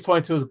 Showcase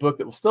 22 is a book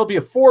that will still be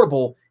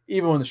affordable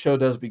even when the show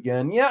does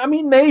begin. Yeah, I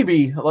mean,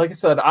 maybe. Like I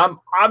said, I'm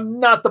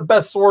not the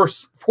best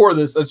source for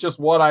this. It's just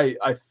what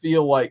I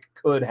feel like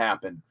could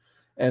happen.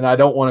 And I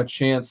don't want a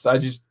chance. I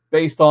just,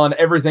 based on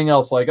everything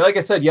else, like I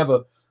said, you have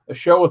a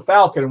show with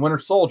Falcon and Winter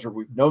Soldier.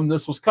 We've known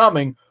this was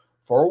coming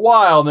for a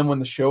while. And then when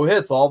the show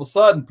hits, all of a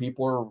sudden,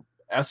 people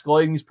are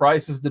escalating these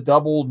prices to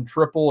double and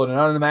triple and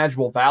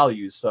unimaginable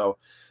values. So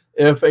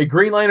if a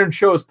Green Lantern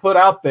show is put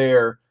out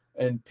there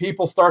and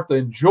people start to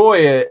enjoy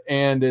it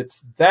and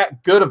it's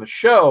that good of a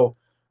show,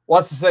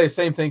 what's to say the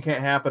same thing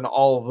can't happen to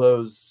all of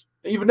those,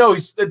 even though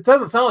it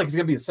doesn't sound like he's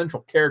going to be a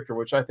central character,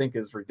 which I think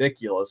is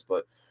ridiculous.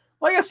 But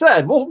like I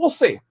said, we'll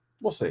see.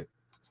 We'll see.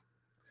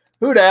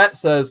 Who Dat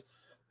says,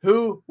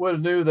 who would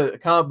have knew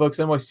that Comic Books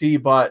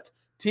NYC bought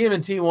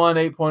TMNT 1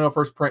 8.0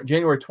 first print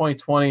January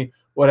 2020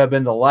 would have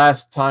been the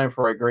last time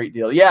for a great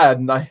deal. Yeah,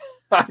 and I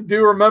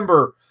do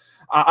remember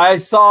I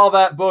saw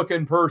that book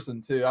in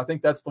person too. I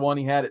think that's the one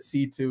he had at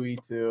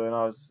C2E2, and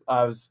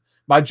I was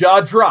my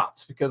jaw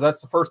dropped because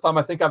that's the first time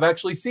I think I've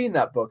actually seen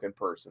that book in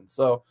person.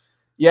 So,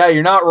 yeah,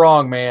 you're not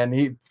wrong,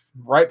 man.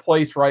 Right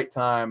place, right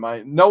time.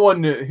 No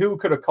one knew who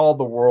could have called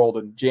the world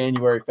in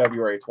January,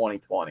 February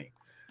 2020.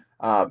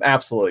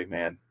 Absolutely,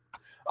 man.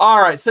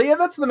 All right, so yeah,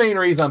 that's the main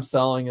reason I'm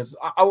selling. Is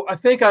I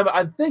think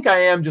I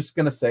am just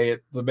gonna say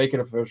it to make it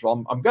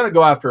official. I'm gonna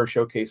go after a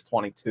Showcase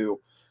 22.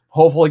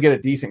 Hopefully, get a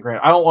decent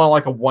grant. I don't want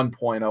like a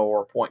 1.0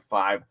 or a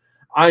 0.5.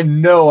 I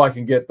know I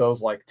can get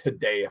those like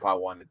today if I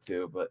wanted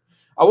to, but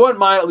I wouldn't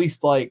mind at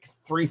least like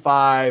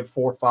 3.5,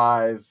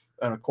 4.5,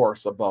 and of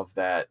course above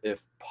that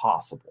if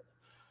possible.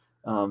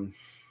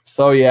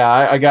 So yeah,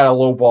 I got a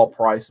low ball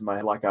price in my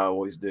head like I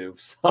always do.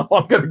 So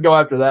I'm gonna go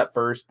after that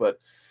first. But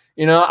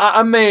you know,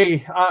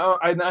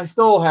 I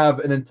still have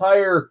an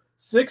entire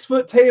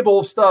 6-foot table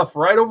of stuff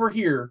right over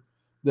here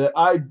that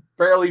I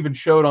barely even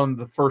showed on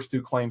the first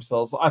 2 claim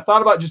sales. I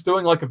thought about just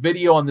doing like a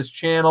video on this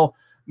channel,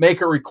 make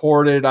it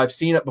recorded. I've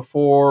seen it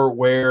before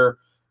where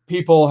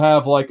people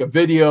have like a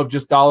video of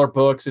just dollar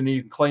books and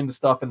you can claim the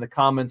stuff in the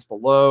comments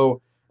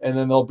below. And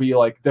then there'll be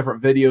like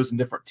different videos and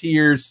different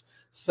tiers.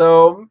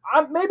 So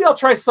maybe I'll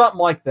try something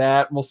like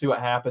that, and we'll see what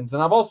happens.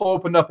 And I've also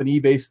opened up an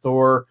eBay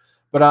store,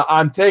 but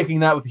I'm taking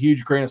that with a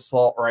huge grain of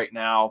salt right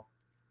now.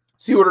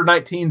 Seawater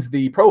 19's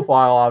the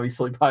profile,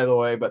 obviously, by the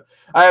way, but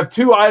I have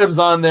 2 items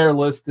on there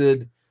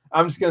listed.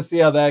 I'm just going to see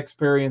how that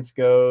experience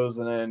goes,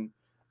 and then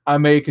I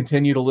may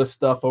continue to list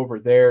stuff over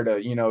there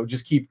to, you know,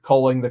 just keep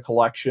culling the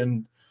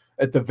collection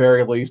at the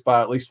very least, but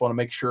I at least want to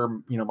make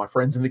sure, you know, my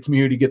friends in the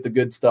community get the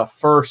good stuff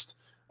first,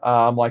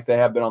 like they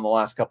have been on the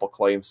last couple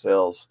claim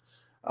sales.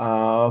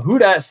 Who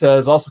dat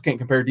says also can't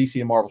compare DC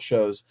and Marvel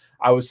shows.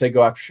 I would say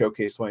go after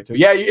Showcase 22.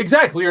 Yeah,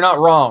 exactly. You're not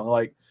wrong.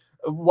 Like,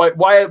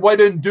 why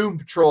didn't Doom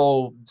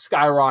Patrol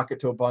skyrocket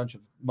to a bunch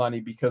of money?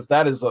 Because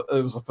it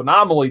was a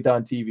phenomenally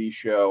done TV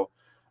show.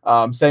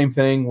 Same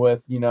thing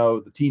with, you know,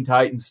 the Teen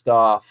Titans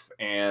stuff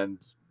and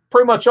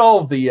pretty much all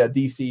of the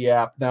DC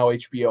app, now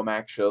HBO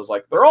Max shows.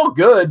 Like, they're all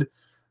good,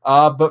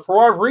 but for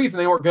whatever reason,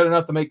 they weren't good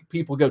enough to make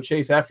people go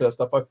chase after that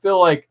stuff. I feel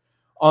like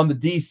on the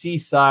DC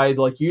side,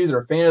 like, you're either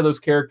a fan of those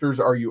characters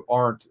or you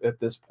aren't at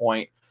this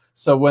point.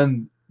 So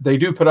when they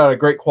do put out a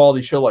great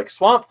quality show like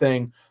Swamp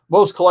Thing,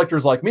 most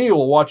collectors like me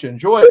will watch and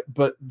enjoy it,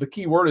 but the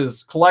key word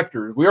is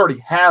collectors. We already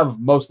have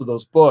most of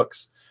those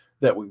books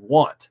that we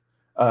want,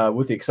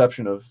 with the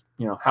exception of,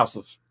 you know, House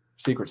of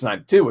Secrets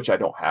 92, which I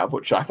don't have,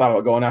 which I thought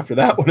about going after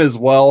that one as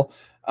well.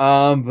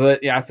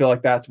 But yeah, I feel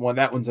like that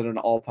one's at an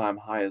all-time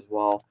high as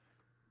well.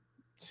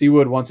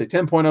 Seawood wants a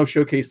 10.0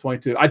 Showcase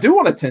 22. I do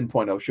want a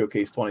 10.0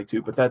 Showcase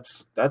 22, but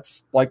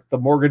that's like the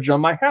mortgage on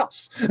my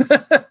house.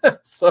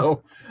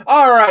 So,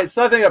 all right.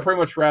 So I think that pretty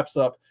much wraps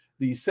up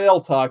the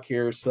sale talk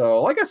here.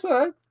 So, like I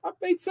said, I've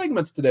made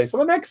segments today. So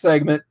the next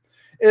segment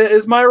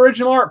is my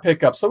original art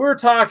pickup. So we were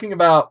talking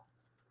about,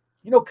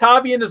 you know,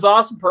 Kavi and his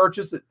awesome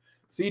purchase at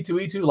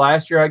C2E2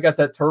 last year. I got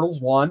that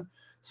Turtles 1.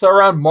 So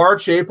around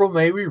March, April,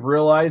 May, we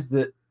realized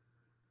that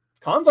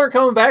cons aren't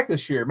coming back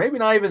this year. Maybe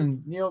not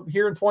even, you know,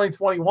 here in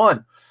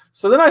 2021.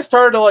 So then I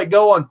started to like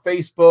go on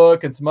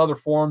Facebook and some other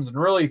forums and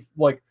really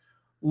like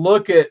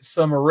look at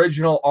some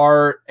original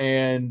art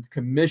and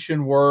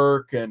commission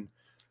work and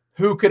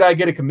who could I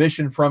get a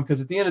commission from?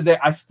 Because at the end of the day,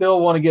 I still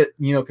want to get,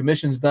 you know,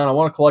 commissions done. I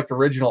want to collect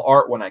original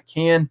art when I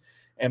can.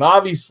 And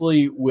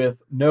obviously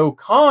with no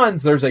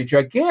cons, there's a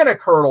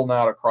gigantic hurdle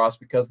now to cross,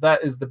 because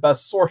that is the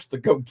best source to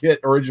go get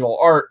original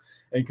art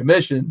and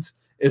commissions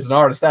is an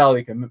Artist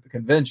Alley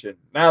convention.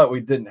 Now that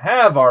we didn't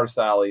have Artist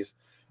Alleys,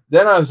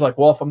 then I was like,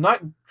 well, if I'm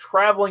not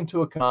traveling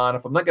to a con,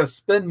 if I'm not going to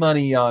spend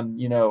money on,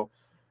 you know,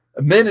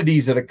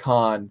 amenities at a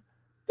con,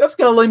 that's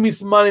going to leave me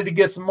some money to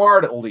get some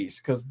art at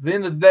least. Because at the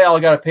end of the day, all I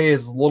got to pay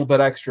is a little bit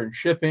extra in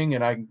shipping,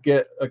 and I can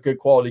get a good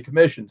quality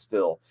commission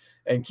still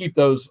and keep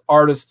those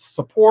artists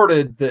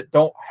supported that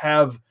don't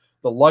have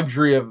the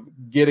luxury of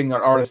getting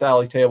an Artist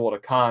Alley table at a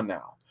con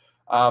now.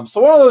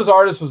 So one of those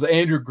artists was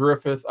Andrew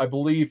Griffith. I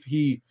believe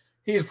he's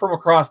from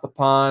across the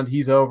pond.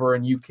 He's over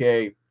in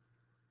UK.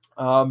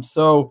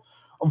 So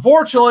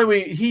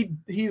unfortunately,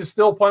 he was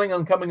still planning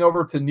on coming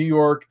over to New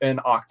York in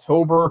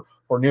October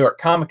for New York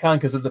Comic-Con,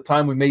 because at the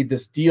time we made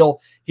this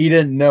deal, he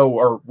didn't know,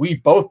 or we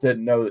both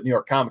didn't know, that New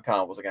York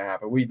Comic-Con was going to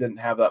happen. We didn't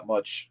have that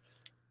much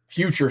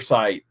future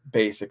sight,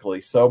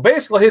 basically. So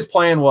basically his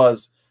plan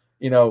was,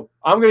 you know,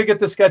 I'm going to get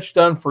the sketch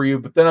done for you,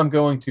 but then I'm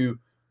going to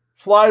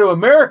fly to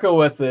America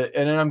with it,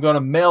 and then I'm going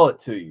to mail it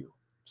to you.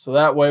 So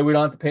that way we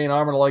don't have to pay an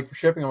arm and a leg for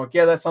shipping. I'm like,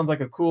 yeah, that sounds like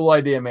a cool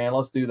idea, man.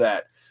 Let's do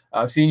that.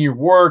 I've seen your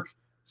work.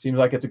 Seems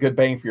like it's a good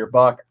bang for your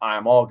buck.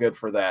 I'm all good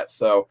for that.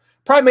 So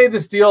probably made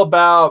this deal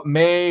about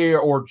May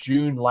or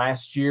June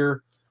last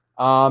year.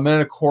 And then,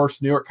 of course,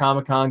 New York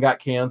Comic-Con got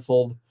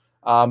canceled.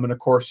 And, of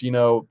course, you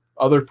know,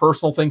 other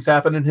personal things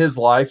happened in his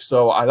life.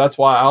 So that's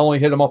why I only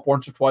hit him up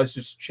once or twice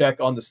just to check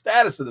on the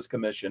status of this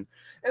commission.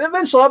 And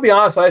eventually, I'll be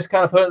honest, I just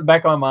kind of put it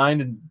back on my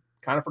mind and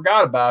kind of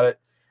forgot about it.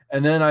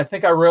 And then I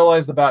think I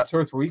realized about 2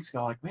 or 3 weeks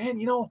ago, like, man,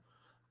 you know,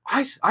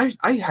 I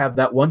have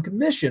that one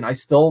commission I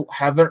still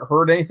haven't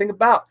heard anything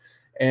about.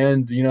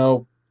 And, you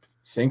know,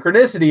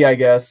 synchronicity, I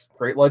guess.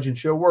 Great legend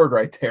show word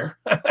right there.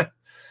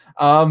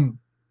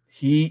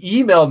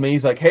 He emailed me.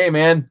 He's like, hey,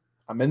 man,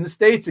 I'm in the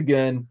States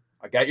again.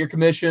 I got your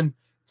commission.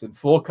 It's in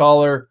full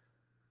color.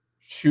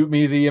 Shoot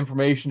me the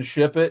information to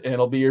ship it, and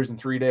it'll be yours in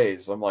 3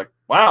 days. So I'm like,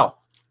 wow,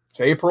 it's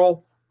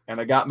April,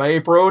 and I got my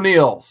April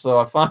O'Neil. So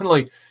I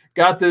finally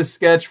got this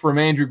sketch from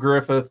Andrew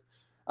Griffith.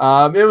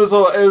 It was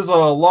a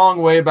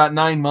long way, about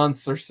 9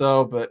 months or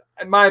so, but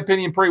in my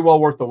opinion, pretty well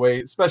worth the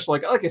wait. Especially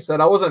like I said,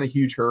 I wasn't in a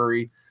huge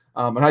hurry,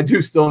 and I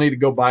do still need to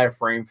go buy a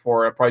frame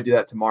for it. I'll probably do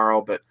that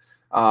tomorrow, but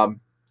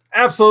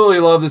absolutely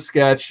love this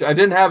sketch. I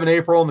didn't have an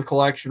April in the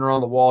collection or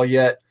on the wall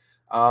yet,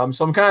 so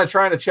I'm kind of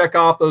trying to check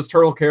off those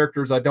turtle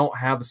characters I don't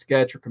have a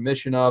sketch or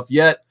commission of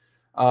yet.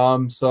 So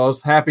I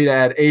was happy to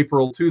add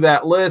April to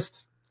that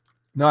list.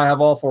 Now I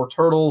have all 4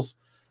 turtles.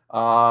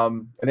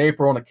 An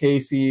April and a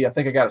Casey. I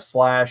think I got a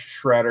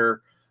Slash, Shredder.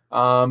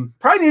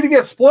 Probably need to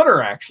get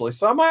Splinter, actually.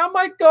 So I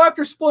might go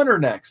after Splinter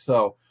next.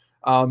 So,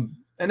 and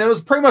it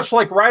was pretty much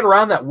like right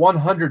around that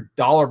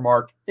 $100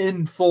 mark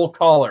in full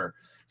color.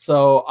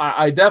 So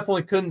I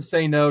definitely couldn't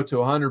say no to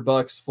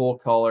 $100 full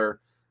color.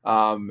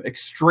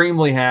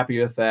 Extremely happy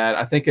with that.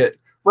 I think it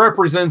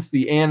represents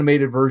the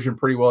animated version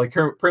pretty well. He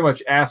pretty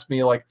much asked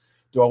me, like,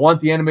 do I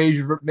want the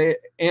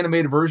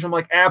animated version? I'm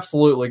like,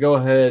 absolutely, go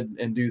ahead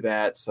and do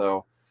that.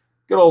 So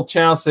good old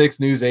Channel 6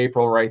 News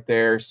April right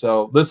there.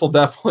 So this will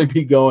definitely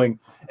be going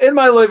in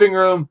my living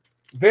room.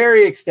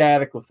 Very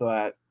ecstatic with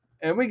that.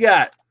 And we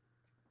got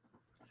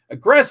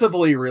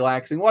Aggressively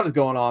Relaxing. What is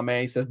going on,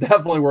 man? He says,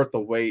 definitely worth the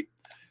wait.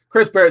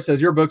 Chris Barrett says,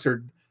 your books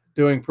are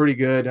doing pretty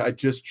good. I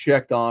just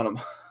checked on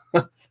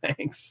them.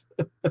 Thanks.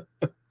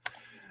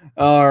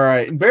 All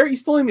right. And Barrett, you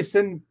still need me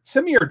send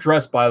me your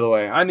address, by the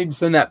way. I need to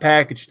send that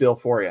package still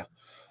for you.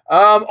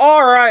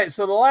 All right.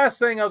 So the last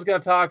thing I was going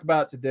to talk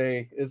about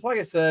today is, like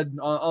I said,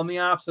 on the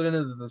opposite end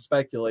of the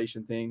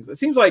speculation things. It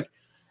seems like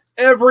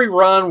every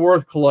run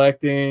worth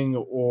collecting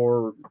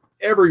or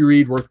every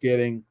read worth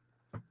getting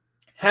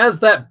has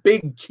that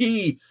big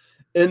key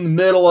in the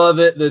middle of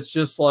it that's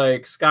just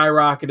like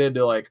skyrocketed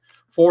to like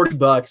 $40,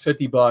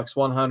 $50,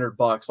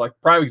 $100. Like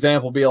prime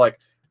example would be like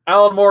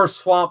Alan Moore's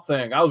Swamp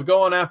Thing. I was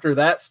going after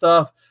that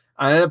stuff.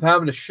 I ended up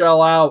having to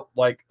shell out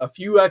like a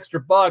few extra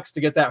bucks to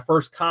get that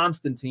first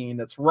Constantine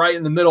that's right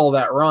in the middle of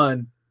that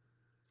run.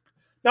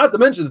 Not to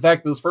mention the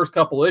fact that those first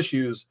couple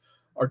issues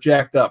are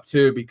jacked up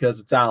too because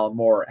it's Alan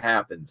Moore. It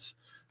happens.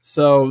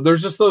 So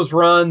there's just those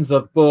runs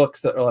of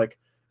books that are like,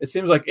 it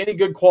seems like any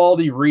good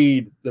quality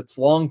read that's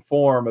long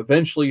form,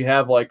 eventually you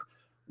have like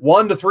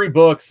 1 to 3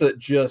 books that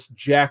just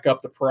jack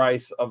up the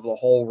price of the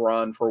whole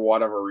run for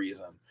whatever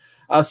reason.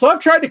 So I've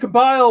tried to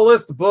compile a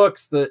list of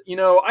books that, you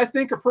know, I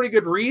think are pretty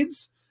good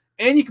reads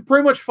and you can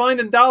pretty much find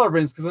in dollar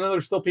bins because I know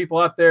there's still people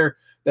out there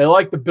that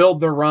like to build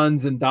their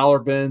runs in dollar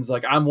bins.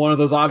 Like I'm one of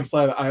those.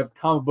 Obviously, I have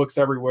comic books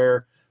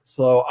everywhere.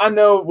 So I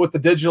know with the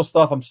digital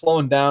stuff, I'm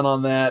slowing down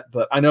on that.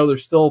 But I know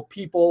there's still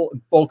people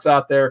and folks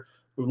out there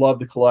who love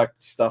to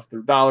collect stuff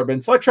through dollar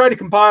bins. So I tried to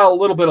compile a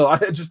little bit of,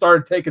 I just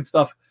started taking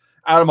stuff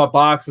out of my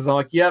boxes. I'm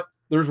like, yep,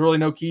 there's really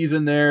no keys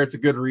in there. It's a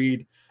good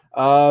read.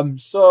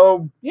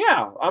 So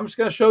yeah, I'm just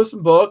going to show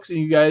some books and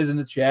you guys in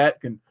the chat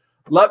can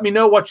let me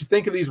know what you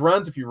think of these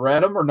runs, if you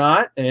read them or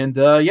not. And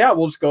yeah,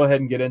 we'll just go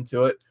ahead and get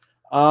into it.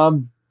 I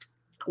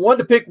wanted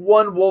to pick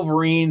one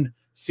Wolverine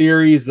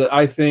series that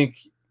I think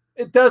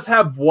it does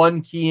have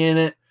one key in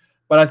it,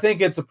 but I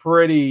think it's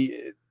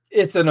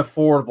it's an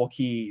affordable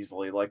key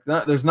easily. Like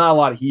there's not a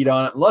lot of heat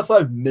on it unless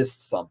I've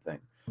missed something.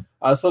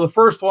 So the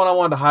first one I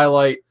wanted to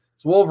highlight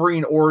is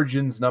Wolverine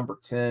Origins number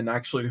 10. I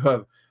actually do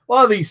have a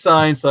lot of these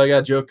signed, so I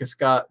got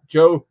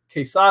Joe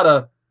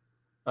Quesada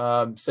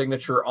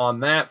signature on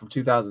that from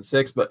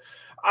 2006. But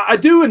I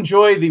do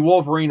enjoy the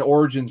Wolverine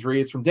Origins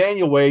reads from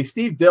Daniel Way.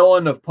 Steve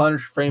Dillon of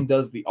Punisher fame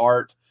does the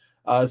art.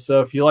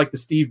 So if you like the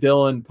Steve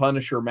Dillon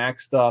Punisher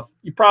Max stuff,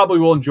 you probably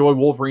will enjoy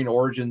Wolverine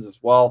Origins as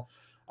well.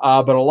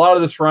 But a lot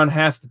of this run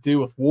has to do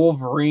with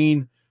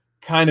Wolverine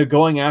kind of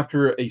going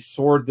after a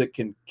sword that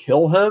can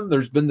kill him.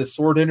 There's been this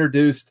sword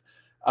introduced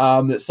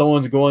that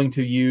someone's going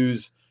to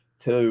use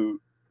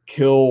to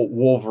kill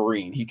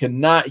Wolverine. He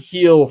cannot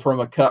heal from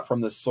a cut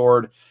from this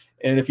sword.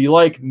 And if you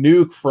like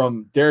Nuke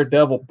from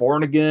Daredevil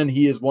Born Again,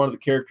 he is one of the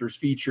characters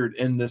featured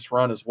in this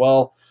run as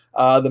well.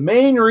 The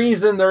main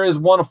reason there is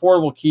one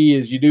affordable key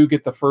is you do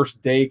get the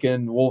first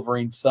Dakin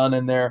Wolverine Sun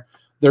in there.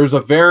 There's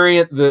a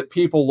variant that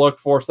people look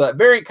for. So that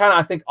variant kind of,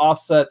 I think,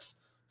 offsets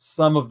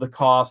some of the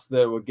costs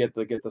that would get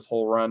to get this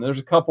whole run. There's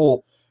a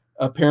couple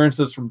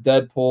appearances from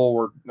Deadpool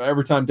where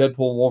every time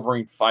Deadpool and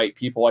Wolverine fight,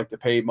 people like to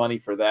pay money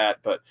for that.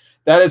 But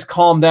that has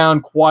calmed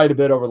down quite a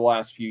bit over the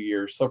last few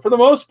years. So for the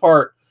most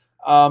part,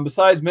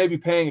 besides maybe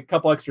paying a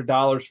couple extra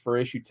dollars for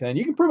issue 10,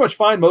 you can pretty much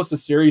find most of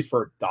the series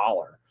for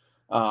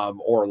 $1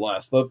 or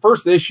less. The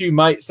first issue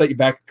might set you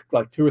back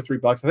like $2 or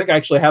 $3. I think I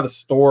actually have a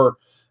store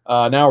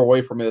an hour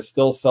away from it is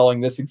still selling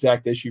this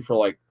exact issue for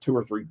like $2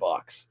 or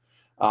 $3.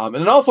 And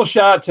it also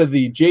shout out to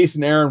the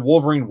Jason Aaron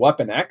Wolverine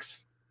Weapon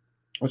X,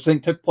 which I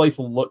think took place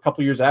a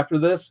couple years after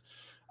this.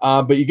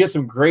 But you get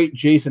some great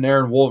Jason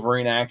Aaron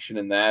Wolverine action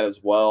in that as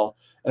well.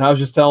 And I was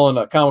just telling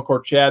a Comic Core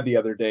Chad the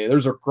other day,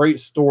 there's a great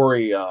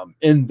story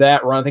in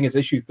that run. I think it's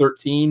issue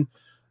 13,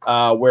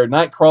 where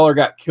Nightcrawler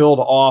got killed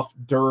off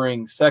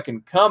during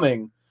Second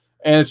Coming.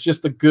 And it's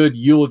just a good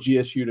eulogy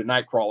issue to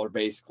Nightcrawler,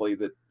 basically,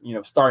 that, you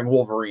know, starring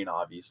Wolverine,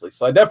 obviously.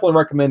 So I definitely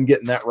recommend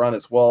getting that run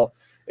as well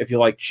if you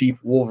like cheap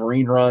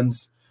Wolverine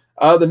runs.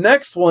 The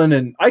next one,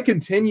 and I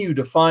continue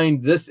to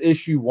find this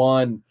issue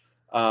 1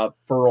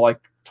 for like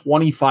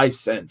 25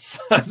 cents.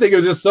 I think it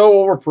was just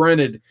so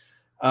overprinted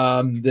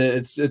that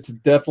it's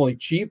definitely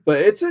cheap, but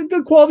it's a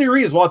good quality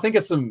read as well. I think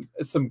it's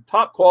some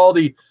top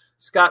quality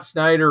Scott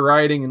Snyder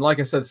writing. And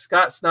like I said,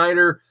 Scott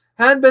Snyder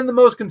hadn't been the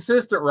most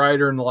consistent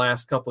writer in the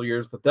last couple of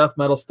years. The Death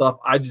Metal stuff,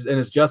 and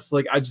it's just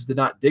like I just did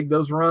not dig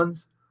those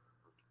runs.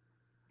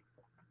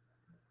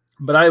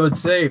 But I would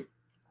say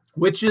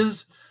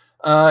Witches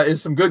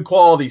is some good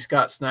quality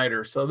Scott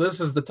Snyder. So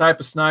this is the type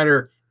of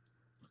Snyder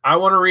I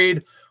want to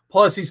read.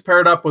 Plus, he's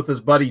paired up with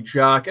his buddy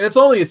Jock, and it's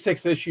only a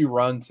 6-issue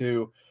run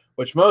too,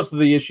 which most of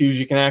the issues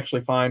you can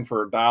actually find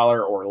for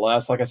 $1 or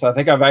less. Like I said, I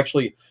think I've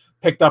actually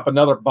picked up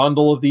another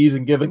bundle of these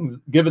and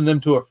given them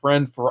to a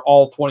friend for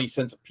all 20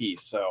 cents a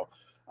piece. So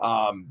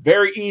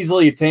Very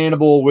easily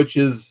attainable, which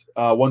is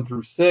 1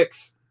 through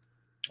 6.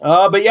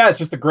 But yeah, it's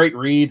just a great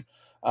read.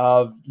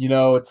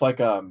 It's like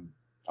a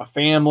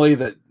family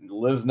that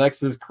lives next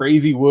to this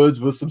crazy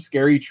woods with some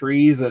scary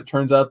trees. And it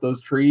turns out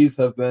those trees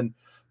have been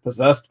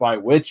possessed by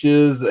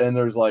witches, and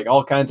there's like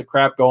all kinds of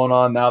crap going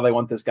on. Now they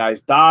want this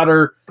guy's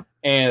daughter,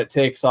 and it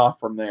takes off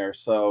from there.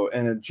 So,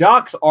 and then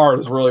Jock's art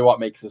is really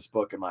what makes this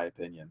book, in my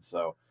opinion.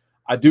 So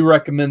I do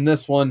recommend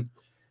this one.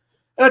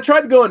 And I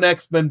tried to go an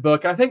X-Men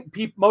book. I think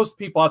most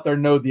people out there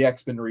know the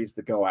X-Men reads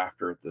to go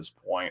after at this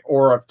point,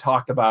 or I've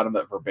talked about them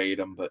at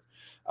verbatim. But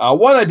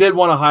one I did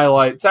want to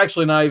highlight, it's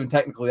actually not even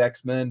technically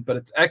X-Men, but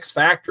it's X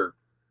Factor.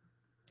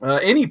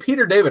 Any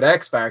Peter David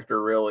X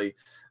Factor, really,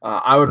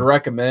 I would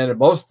recommend. And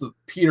most of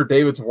Peter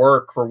David's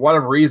work, for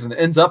whatever reason,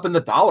 ends up in the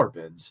dollar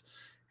bins.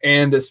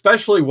 And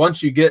especially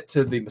once you get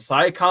to the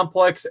Messiah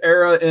Complex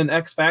era in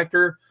X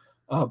Factor,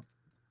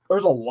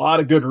 there's a lot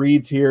of good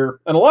reads here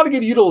and a lot of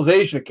good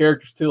utilization of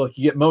characters too. Like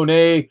you get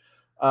Monet,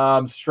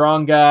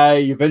 strong guy.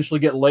 You eventually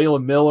get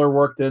Layla Miller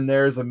worked in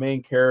there as a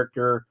main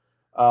character.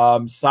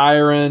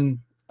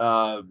 Siren,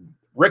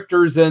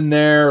 Richter's in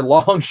there.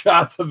 Long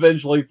Shots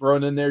eventually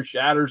thrown in there.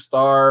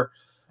 Shatterstar.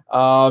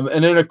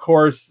 And then, of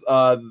course,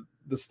 the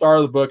star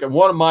of the book and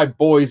one of my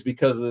boys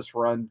because of this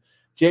run,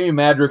 Jamie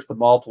Madrox, the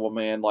Multiple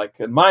Man. Like,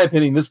 in my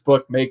opinion, this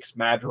book makes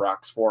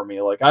Madrox for me.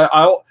 Like,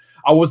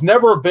 I was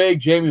never a big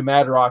Jamie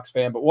Madrox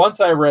fan, but once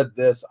I read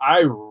this,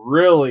 I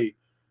really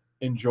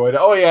enjoyed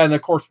it. Oh, yeah, and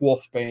of course,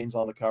 Wolfsbane's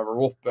on the cover.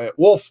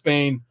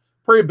 Wolfsbane,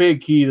 pretty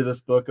big key to this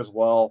book as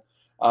well.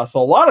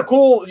 So a lot of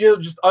cool,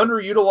 just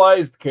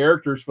underutilized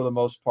characters for the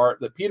most part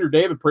that Peter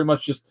David pretty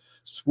much just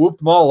swooped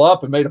them all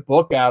up and made a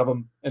book out of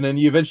them. And then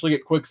you eventually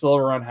get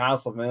Quicksilver on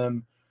House of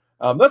M.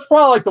 That's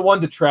probably like the one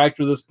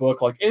detractor of this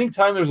book. Like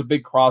anytime there's a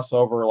big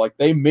crossover, like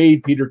they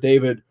made Peter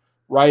David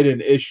write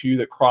an issue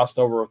that crossed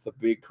over with the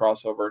big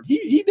crossover. And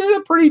he did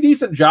a pretty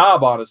decent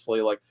job, honestly.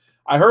 Like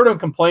I heard him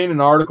complain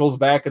in articles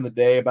back in the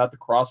day about the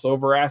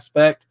crossover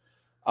aspect.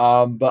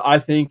 But I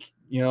think,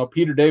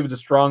 Peter David's a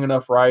strong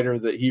enough writer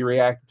that he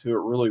reacted to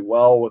it really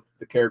well with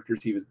the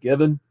characters he was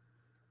given.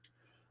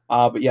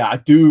 But yeah, I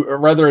do,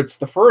 whether it's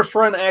the first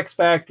run X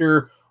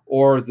Factor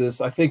or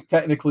this, I think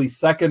technically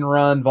second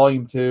run,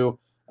 volume 2,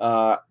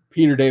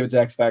 Peter David's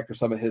X Factor,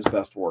 some of his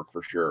best work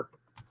for sure.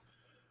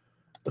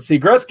 Let's see.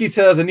 Gretzky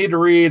says, I need to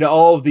read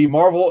all of the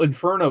Marvel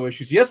Inferno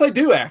issues. Yes, I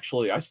do,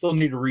 actually. I still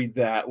need to read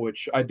that,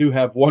 which I do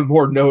have one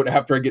more note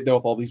after I get done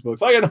with all these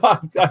books.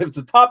 It's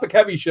a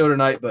topic-heavy show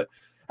tonight, but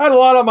I had a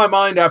lot on my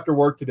mind after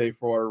work today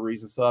for whatever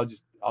reason, so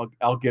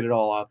I'll get it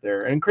all out there.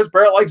 And Chris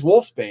Barrett likes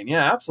Wolfsbane.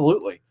 Yeah,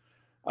 absolutely.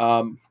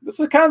 This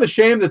is kind of a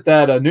shame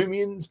that New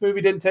Mutants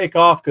movie didn't take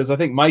off because I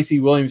think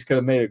Maisie Williams could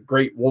have made a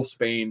great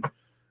Wolfsbane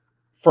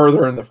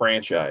further in the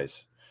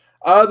franchise.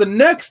 The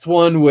next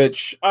one,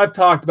 which I've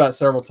talked about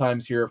several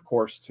times here, of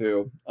course,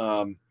 too.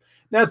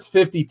 That's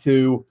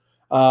 52.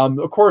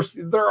 Of course,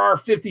 there are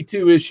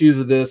 52 issues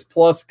of this,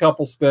 plus a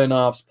couple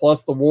spinoffs,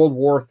 plus the World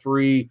War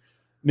III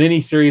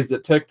miniseries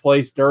that took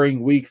place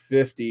during week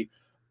 50.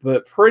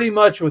 But pretty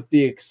much with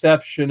the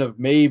exception of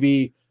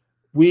maybe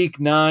week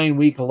 9,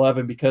 week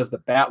 11, because the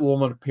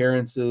Batwoman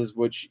appearances,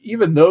 which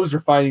even those are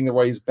finding their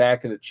ways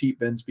back into cheap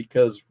bins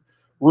because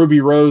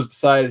Ruby Rose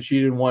decided she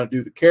didn't want to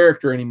do the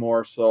character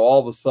anymore. So all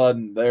of a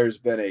sudden, there's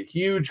been a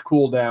huge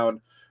cool down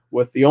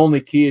with the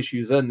only key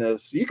issues in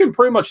this. You can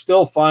pretty much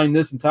still find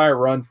this entire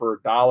run for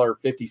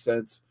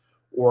 $1.50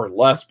 or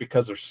less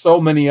because there's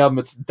so many of them.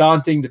 It's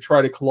daunting to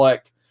try to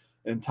collect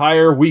an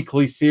entire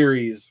weekly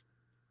series.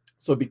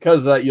 So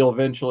because of that, you'll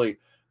eventually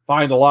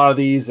find a lot of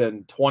these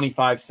in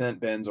 25-cent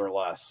bins or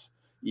less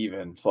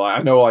even. So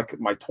I know like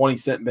my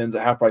 20-cent bins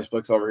at Half Price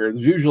Books over here,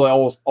 there's usually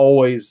almost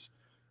always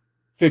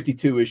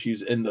 52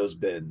 issues in those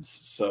bins.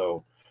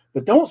 So,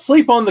 but don't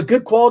sleep on the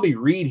good quality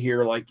read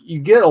here. Like you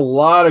get a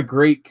lot of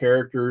great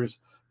characters.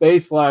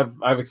 Basically,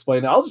 I've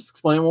explained it. I'll just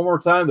explain it one more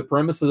time. The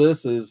premise of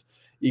this is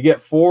you get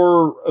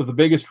 4 of the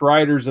biggest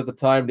writers at the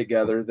time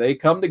together. They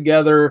come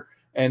together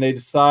and they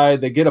decide,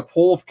 they get a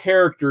pool of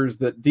characters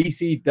that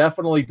DC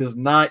definitely does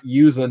not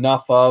use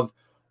enough of,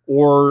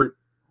 or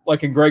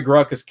like in Greg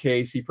Rucka's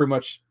case, he pretty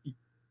much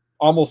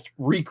almost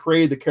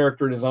recreated the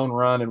character in his own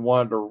run and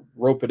wanted to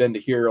rope it into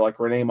here, like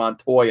Renee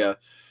Montoya,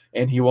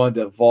 and he wanted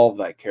to evolve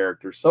that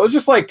character. So it's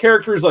just like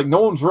characters like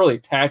no one's really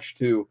attached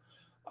to,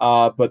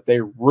 but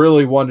they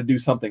really want to do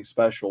something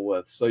special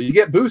with. So you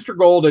get Booster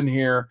Gold in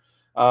here,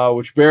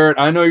 which Barrett,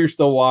 I know you're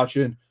still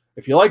watching.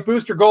 If you like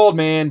Booster Gold,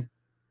 man,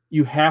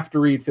 you have to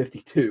read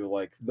 52.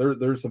 Like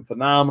there's some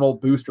phenomenal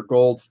Booster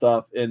Gold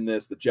stuff in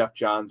this that Jeff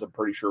Johns, I'm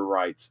pretty sure,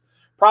 writes.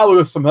 Probably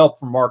with some help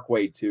from Mark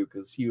Waid, too,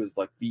 because he was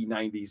like the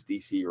 90s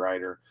DC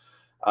writer.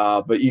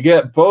 But you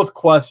get both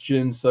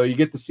questions. So you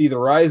get to see the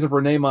rise of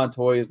Renee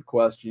Montoya is the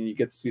question. You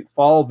get to see the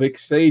fall of Vic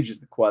Sage is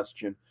the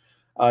question.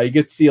 You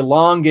get to see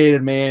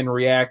Elongated Man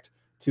react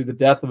to the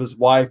death of his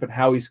wife and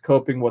how he's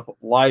coping with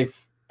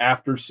life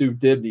after Sue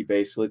Dibney,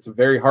 basically. It's a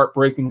very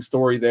heartbreaking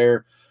story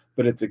there,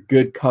 but it's a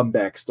good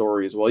comeback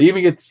story as well. You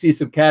even get to see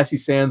some Cassie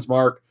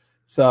Sandsmark,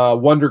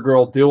 Wonder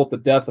Girl, deal with the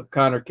death of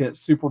Connor Kent,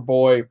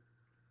 Superboy,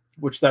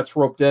 which that's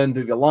roped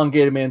into the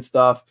Elongated Man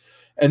stuff.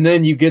 And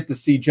then you get to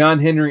see John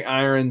Henry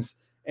Irons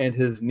and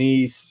his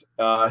niece.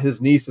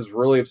 His niece is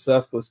really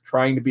obsessed with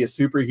trying to be a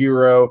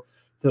superhero,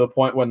 to the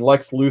point when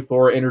Lex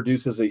Luthor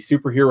introduces a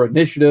superhero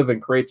initiative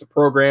and creates a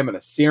program and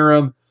a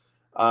serum.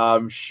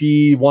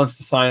 She wants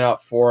to sign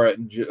up for it,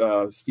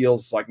 and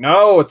Steele's like,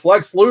 no, it's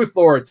Lex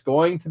Luthor. It's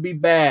going to be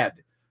bad.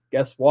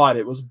 Guess what?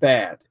 It was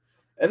bad.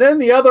 And then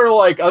the other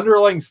like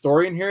underlying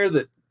story in here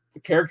that the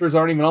characters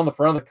aren't even on the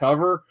front of the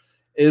cover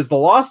is the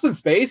Lost in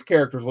Space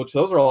characters, which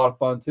those are a lot of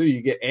fun too.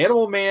 You get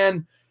Animal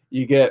Man,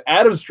 you get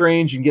Adam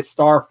Strange, and you get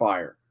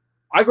Starfire.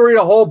 I could read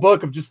a whole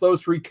book of just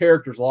those 3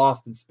 characters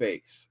lost in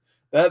space.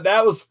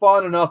 That was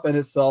fun enough in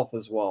itself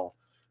as well.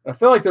 I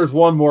feel like there's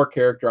one more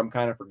character I'm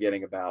kind of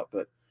forgetting about,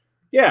 but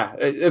yeah,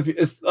 if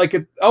it's like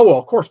oh well,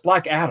 of course,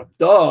 Black Adam.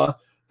 Duh.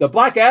 The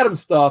Black Adam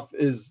stuff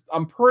is,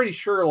 I'm pretty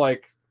sure,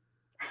 like,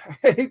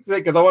 I hate to say,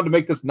 because I wanted to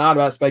make this not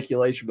about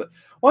speculation, but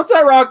once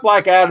that Rock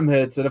Black Adam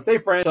hits, and if they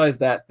franchise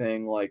that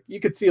thing, like, you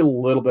could see a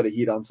little bit of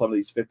heat on some of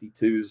these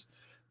 52s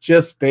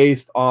just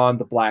based on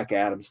the Black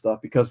Adam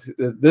stuff, because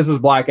this is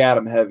Black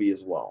Adam heavy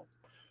as well.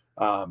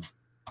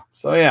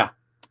 So yeah,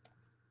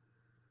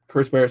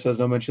 Chris Barrett says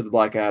no mention of the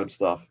Black Adam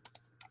stuff.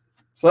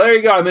 So there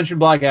you go. I mentioned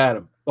Black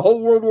Adam. The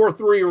whole World War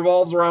III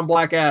revolves around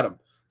Black Adam.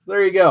 So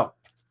there you go.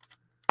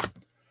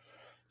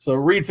 So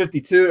read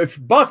 52.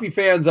 If Buffy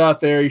fans out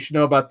there, you should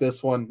know about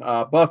this one.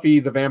 Buffy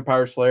the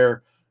Vampire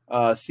Slayer,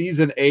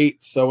 season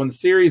 8. So when the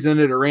series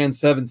ended, it ran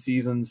 7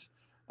 seasons.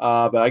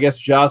 But I guess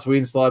Joss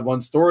Whedon still had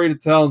one story to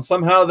tell, and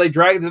somehow they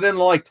dragged it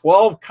into like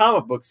 12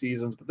 comic book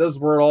seasons. But this is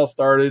where it all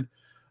started.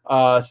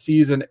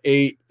 Season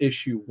 8,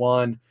 issue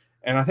 1.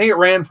 And I think it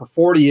ran for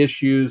 40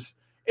 issues.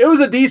 It was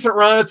a decent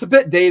run. It's a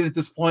bit dated at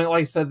this point.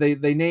 Like I said,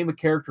 they name a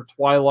character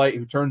Twilight,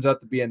 who turns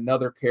out to be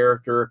another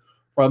character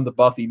from the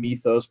Buffy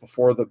mythos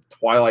before the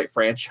Twilight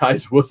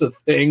franchise was a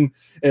thing.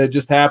 And it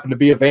just happened to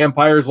be a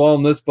vampire as well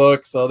in this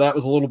book. So that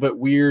was a little bit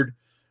weird.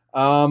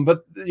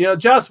 But, you know,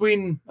 Joss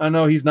Whedon, I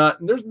know he's not,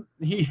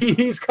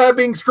 he's kind of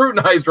being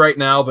scrutinized right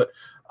now, but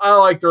I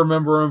like to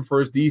remember him for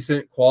his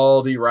decent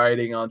quality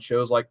writing on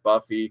shows like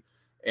Buffy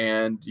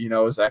and, you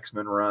know, his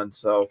X-Men run.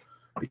 So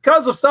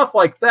because of stuff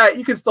like that,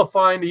 you can still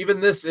find even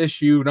this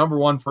issue,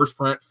 #1 first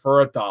print,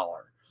 for $1.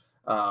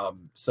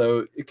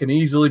 So it can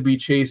easily be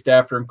chased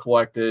after and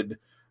collected.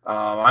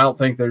 I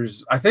think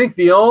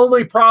the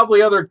only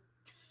probably other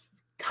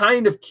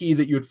kind of key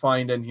that you would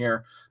find in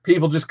here,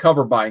 people just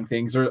cover buying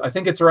things. I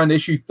think it's around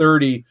issue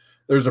 30.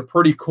 There's a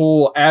pretty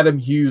cool Adam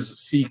Hughes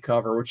C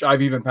cover, which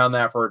I've even found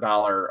that for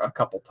 $1 a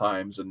couple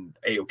times and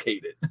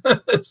A-okayed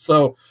it.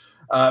 So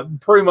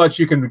pretty much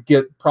you can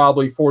get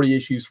probably 40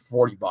 issues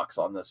for $40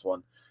 on this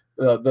one.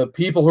 The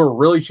people who are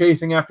really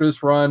chasing after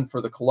this run for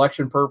the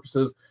collection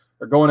purposes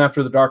are going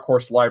after the Dark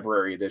Horse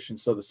Library Edition.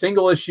 So the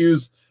single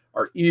issues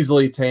are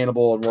easily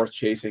attainable and worth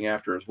chasing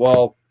after as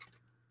well.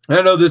 And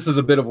I know this is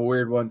a bit of a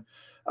weird one,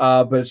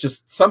 but it's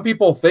just some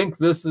people think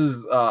this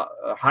is a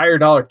higher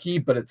dollar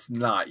keep, but it's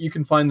not. You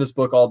can find this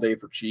book all day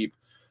for cheap.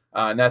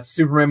 And that's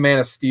Superman Man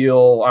of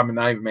Steel. I mean,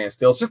 not even Man of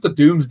Steel. It's just a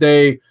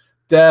Doomsday,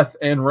 Death,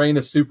 and Reign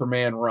of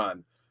Superman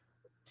run.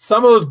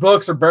 Some of those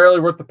books are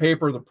barely worth the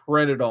paper they're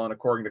printed on,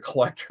 according to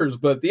collectors.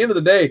 But at the end of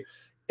the day,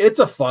 it's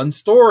a fun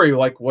story.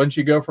 Like once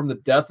you go from the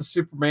Death of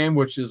Superman,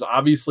 which is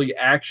obviously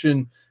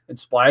action and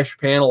splash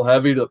panel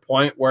heavy to the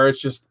point where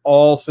it's just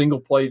all single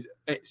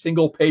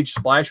page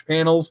splash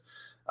panels,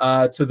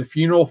 to the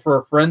Funeral for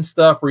a Friend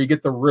stuff, where you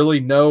get to really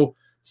know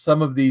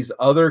some of these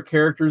other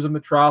characters in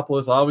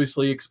Metropolis.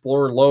 Obviously,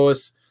 explore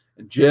Lois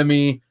and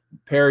Jimmy,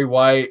 Perry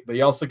White, but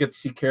you also get to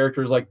see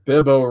characters like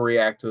Bibbo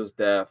react to his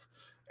death.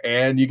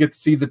 And you get to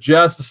see the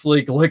Justice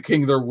League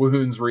licking their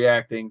wounds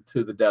reacting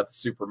to the death of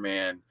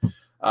Superman.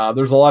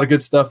 There's a lot of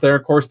good stuff there.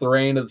 Of course, the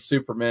Reign of the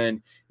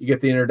Superman. You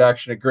get the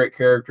introduction of great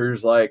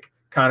characters like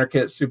Connor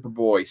Kent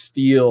Superboy,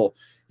 Steel.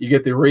 You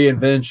get the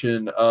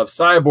reinvention of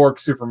Cyborg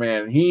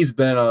Superman. And he's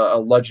been a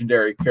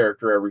legendary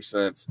character ever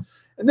since.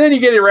 And then you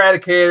get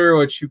Eradicator,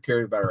 which who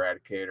cares about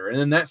Eradicator? And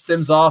then that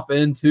stems off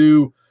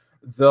into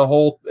the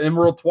whole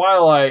Emerald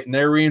Twilight, and they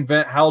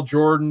reinvent Hal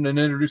Jordan and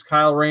introduce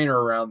Kyle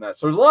Rayner around that.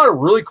 So there's a lot of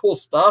really cool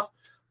stuff,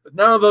 but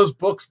none of those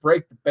books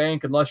break the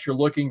bank unless you're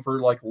looking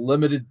for like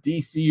limited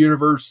DC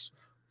Universe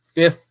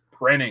 5th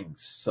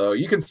printings. So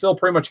you can still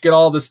pretty much get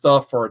all this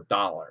stuff for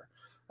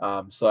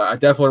 $1. So I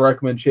definitely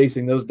recommend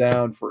chasing those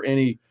down for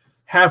any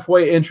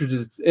halfway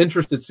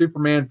interested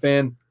Superman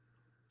fan.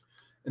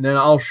 And then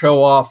I'll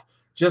show off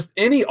just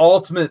any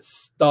Ultimate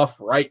stuff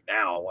right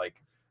now, like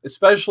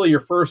especially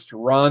your first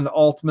run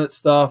Ultimate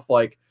stuff,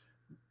 like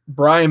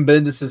Brian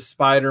Bendis'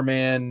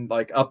 Spider-Man,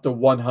 like up to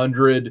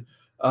 100.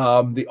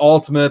 The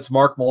Ultimates,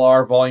 Mark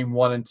Millar, Volume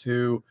 1 and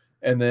 2,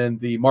 and then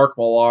the Mark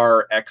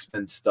Millar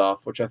X-Men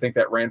stuff, which I think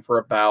that ran for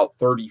about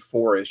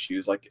 34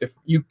 issues. Like, if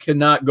you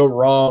cannot go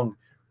wrong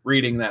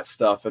reading that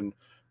stuff. And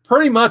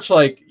pretty much,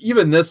 like,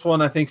 even this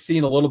one, I think,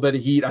 seeing a little bit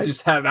of heat. I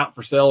just had it out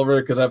for sale over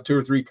there because I have 2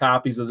 or 3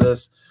 copies of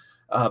this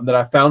that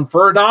I found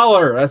for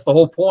 $1. That's the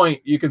whole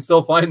point. You can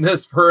still find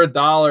this for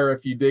 $1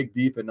 if you dig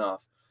deep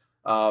enough.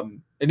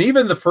 And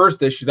even the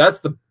first issue, that's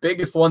the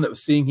biggest one that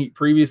was seeing heat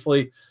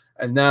previously,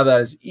 and now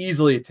that is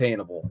easily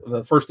attainable.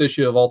 The first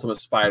issue of Ultimate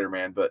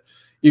Spider-Man, but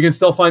you can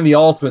still find the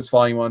Ultimates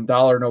Volume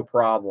 $1, no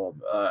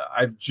problem.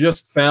 I've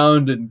just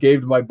found and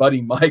gave to my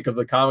buddy Mike of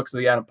the Comics of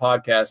the Atom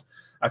podcast.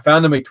 I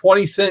found him a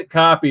 20-cent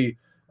copy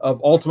of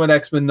Ultimate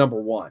X-Men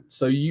 #1.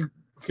 So you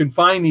can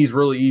find these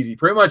really easy.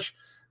 Pretty much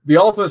the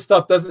Ultimate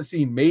stuff doesn't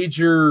see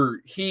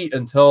major heat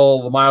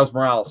until the Miles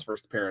Morales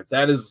first appearance.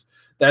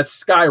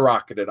 That's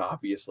skyrocketed,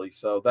 obviously.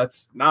 So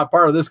that's not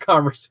part of this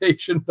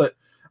conversation, but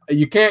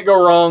you can't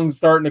go wrong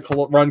starting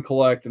to run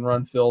collect and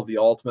run fill the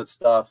Ultimate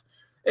stuff.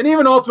 And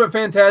even Ultimate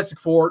Fantastic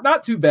Four,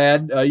 not too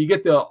bad. You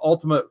get the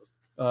Ultimate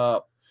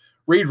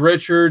Reed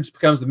Richards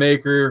becomes the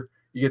Maker.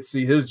 You get to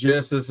see his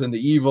genesis into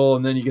evil,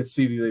 and then you get to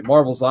see the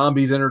Marvel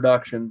Zombies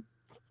introduction.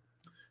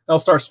 I'll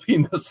start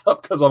speeding this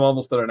up because I'm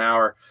almost at an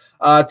hour.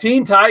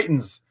 Teen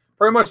Titans,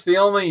 pretty much the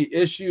only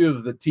issue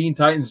of the Teen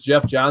Titans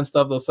Jeff Johns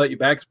stuff they'll set you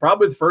back is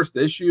probably the first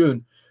issue,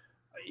 and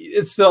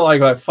it's still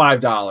like a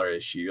 $5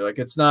 issue. Like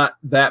it's not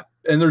that,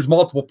 and there's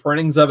multiple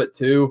printings of it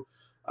too.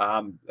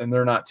 And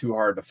they're not too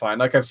hard to find.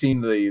 Like I've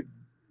seen the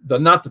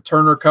not the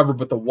Turner cover,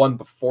 but the one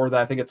before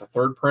that. I think it's a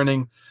third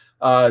printing.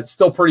 It's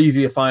still pretty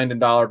easy to find in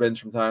dollar bins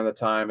from time to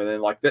time. And then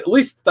like at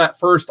least that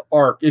first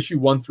arc, issue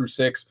 1 through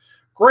 6,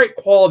 great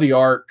quality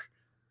arc.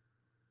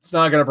 It's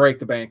not going to break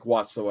the bank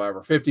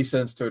whatsoever. 50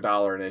 cents to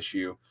 $1 an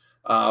issue.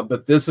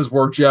 But this is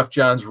where Jeff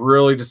Johns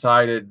really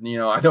decided, you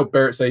know, I know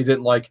Barrett said he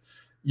didn't like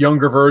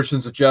younger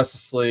versions of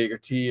Justice League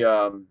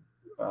or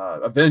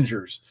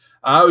Avengers.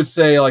 I would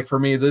say, like, for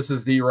me, this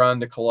is the run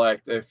to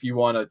collect if you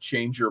want to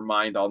change your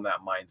mind on that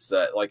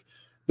mindset. Like,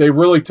 they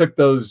really took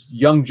those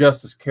Young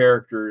Justice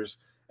characters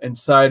and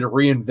decided to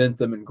reinvent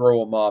them and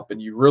grow them up. And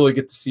you really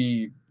get to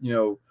see, you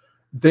know,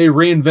 they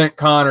reinvent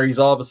Connor. He's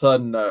all of a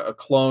sudden a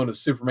clone of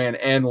Superman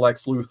and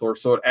Lex Luthor.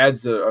 So it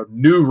adds a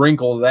new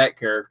wrinkle to that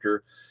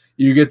character.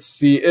 You get to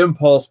see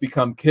Impulse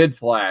become Kid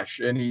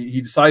Flash, and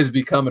he decides to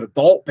become an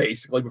adult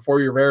basically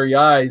before your very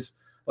eyes,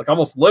 like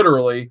almost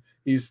literally.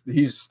 He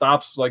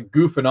stops like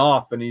goofing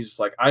off, and he's just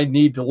like, I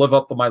need to live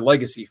up to my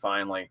legacy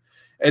finally.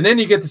 And then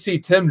you get to see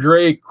Tim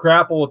Drake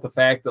grapple with the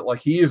fact that like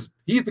he's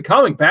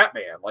becoming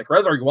Batman, like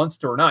whether he wants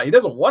to or not. He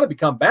doesn't want to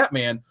become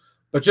Batman,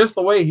 but just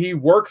the way he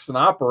works and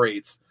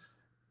operates,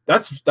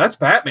 that's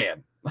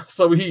Batman.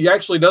 So he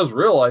actually does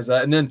realize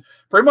that. And then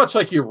pretty much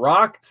like you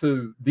rock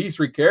to these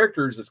three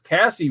characters as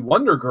Cassie,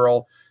 Wonder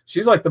Girl.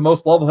 She's like the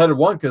most level-headed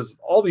one because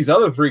all these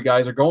other three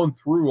guys are going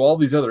through all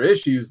these other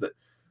issues that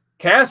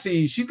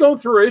Cassie, she's going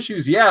through her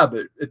issues, yeah,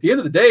 but at the end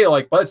of the day,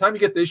 like by the time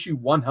you get to issue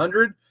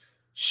 100,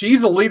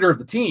 she's the leader of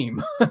the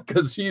team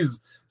because she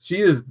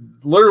is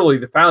literally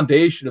the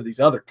foundation of these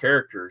other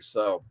characters.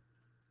 So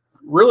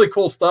really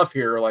cool stuff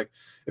here. Like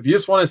if you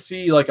just want to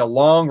see like a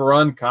long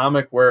run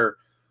comic where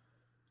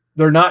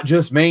they're not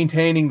just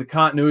maintaining the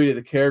continuity of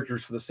the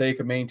characters for the sake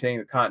of maintaining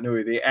the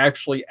continuity, they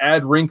actually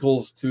add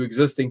wrinkles to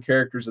existing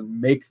characters and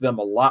make them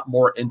a lot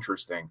more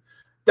interesting.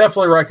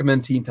 Definitely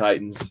recommend Teen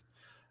Titans.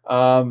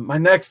 My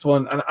next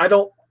one, and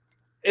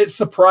it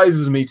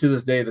surprises me to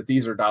this day that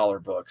these are dollar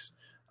books.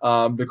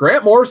 The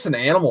Grant Morrison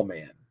Animal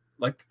Man.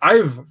 Like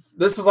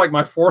this is like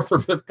my 4th or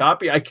 5th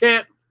copy. I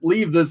can't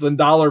leave this in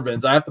dollar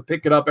bins. I have to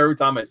pick it up every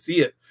time I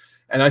see it,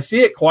 and I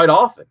see it quite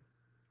often.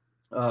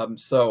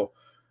 So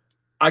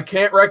I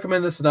can't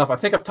recommend this enough. I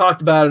think I've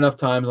talked about it enough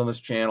times on this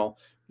channel.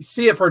 You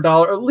see it for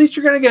 $1, at least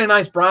you're going to get a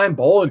nice Brian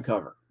Bolland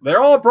cover.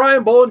 They're all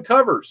Brian Bolland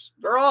covers.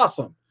 They're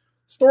awesome.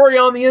 Story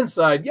on the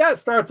inside, yeah, it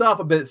starts off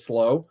a bit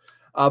slow,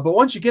 but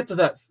once you get to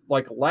that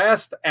like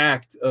last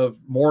act of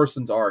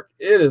Morrison's arc,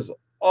 it is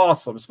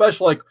awesome,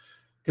 especially like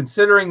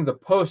considering the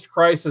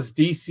post-crisis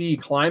DC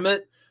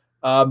climate.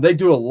 They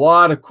do a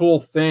lot of cool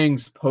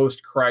things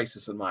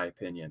post-crisis, in my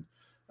opinion.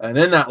 And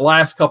then that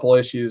last couple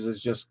issues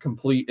is just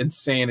complete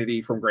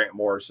insanity from Grant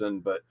Morrison,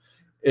 but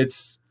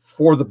it's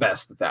for the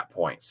best at that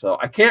point. So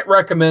I can't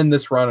recommend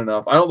this run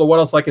enough. I don't know what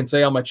else I can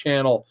say on my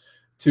channel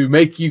to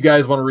make you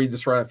guys want to read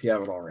this run if you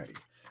haven't already.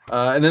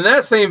 And in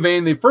that same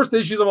vein, the first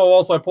issues on my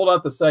wall, so I pulled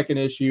out the second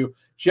issue.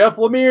 Jeff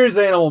Lemire's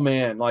Animal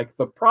Man, like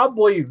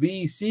probably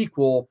the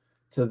sequel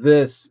to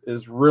this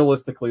is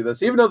realistically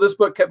this. Even though this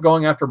book kept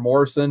going after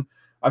Morrison,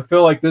 I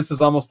feel like this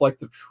is almost like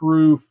the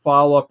true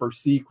follow-up or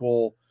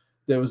sequel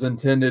that was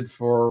intended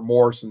for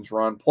Morrison's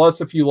run.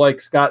 Plus, if you like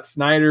Scott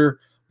Snyder,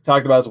 we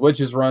talked about his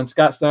Witches run.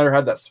 Scott Snyder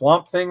had that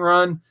Swamp Thing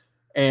run,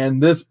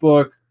 and this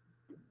book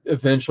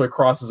eventually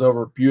crosses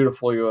over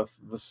beautifully with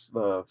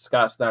the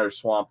Scott Snyder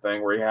Swamp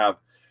Thing, where you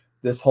have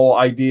this whole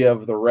idea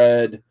of the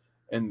red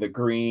and the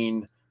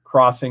green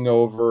crossing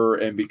over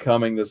and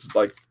becoming this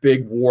like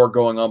big war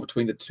going on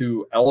between the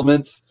two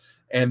elements.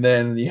 And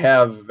then you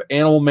have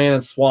Animal Man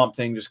and Swamp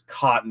Thing just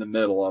caught in the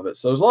middle of it.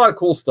 So there's a lot of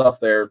cool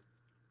stuff there.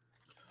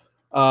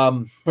 We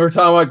were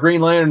talking about Green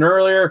Lantern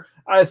earlier.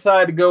 I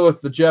decided to go with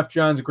the Jeff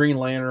Johns Green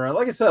Lantern.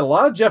 Like I said, a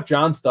lot of Jeff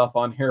Johns stuff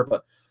on here,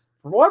 but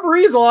for whatever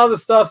reason, a lot of the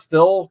stuff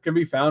still can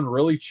be found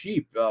really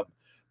cheap.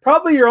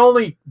 Probably your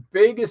only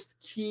biggest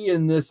key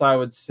in this, I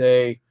would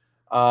say,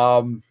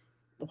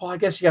 well, I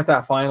guess you got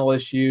that final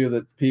issue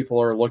that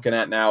people are looking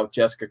at now with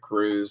Jessica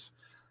Cruz.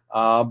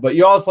 But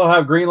you also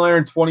have Green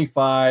Lantern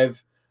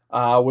 25,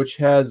 which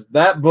has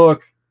that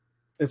book.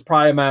 It's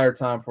probably a matter of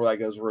time before that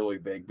goes really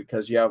big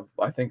because you have,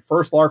 I think,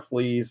 first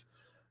Larfleeze,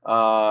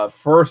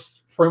 first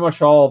pretty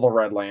much all the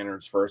Red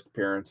Lantern's first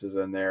appearances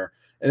in there.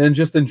 And then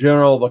just in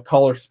general, the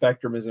color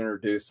spectrum is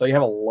introduced. So you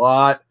have a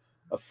lot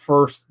of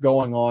first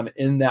going on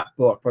in that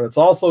book. But it's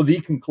also the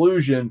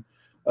conclusion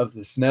of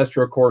the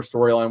Sinestro Corps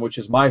storyline, which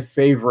is my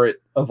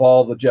favorite of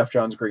all the Jeff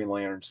Johns Green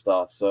Lantern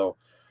stuff. So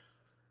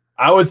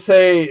I would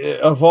say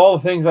of all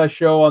the things I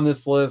show on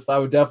this list, I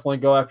would definitely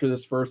go after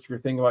this first if you're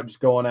thinking about just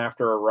going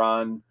after a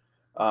run.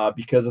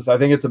 Because I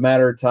think it's a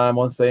matter of time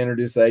once they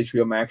introduce the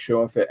HBO Max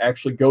show. If it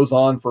actually goes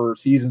on for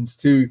seasons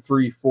 2,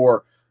 3,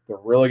 4, they're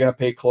really going to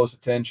pay close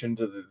attention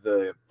to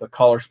the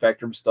color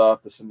spectrum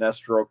stuff, the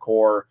Sinestro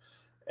Corps,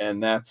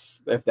 and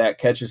that's if that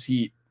catches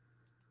heat,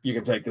 you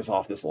can take this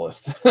off this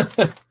list.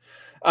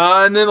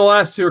 And then the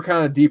last two are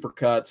kind of deeper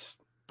cuts.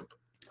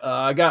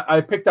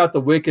 I picked out the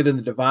Wicked and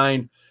the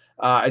Divine.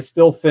 I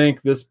still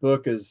think this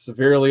book is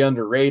severely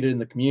underrated in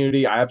the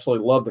community. I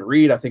absolutely love the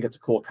read. I think it's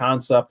a cool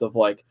concept of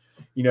like,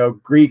 you know,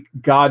 Greek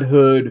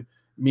godhood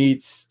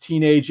meets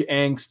teenage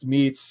angst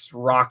meets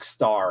rock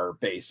star,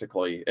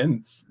 basically.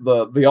 And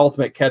the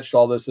ultimate catch to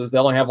all this is they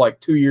only have like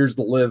 2 years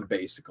to live,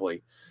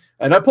 basically.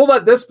 And I pulled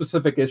out this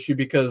specific issue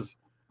because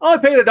I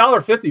only paid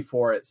 $1.50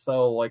 for it.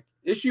 So like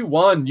issue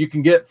 1 you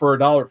can get for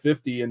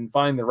 $1.50 and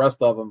find the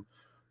rest of them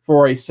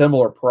for a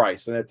similar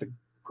price. And it's a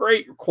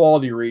great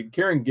quality read.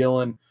 Kieran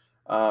Gillen,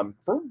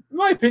 for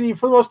my opinion,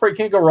 for the most part, you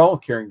can't go wrong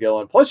with Kieran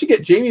Gillen. Plus you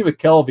get Jamie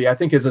McKelvey, I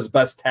think is his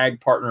best tag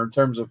partner in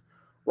terms of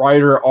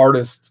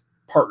writer-artist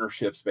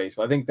partnerships,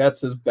 basically. I think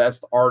that's his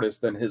best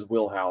artist in his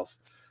wheelhouse.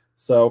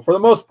 So for the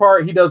most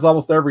part, he does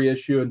almost every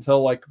issue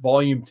until like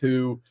volume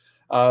 2.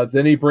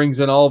 Then he brings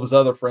in all of his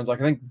other friends.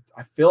 Like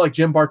I feel like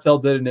Jim Bartell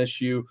did an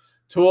issue.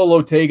 Tua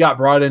Lote got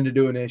brought in to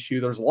do an issue.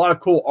 There's a lot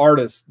of cool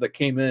artists that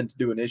came in to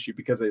do an issue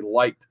because they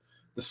liked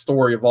the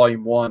story of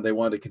volume 1. They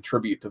wanted to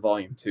contribute to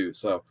volume 2.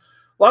 So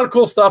a lot of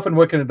cool stuff in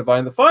Wicked and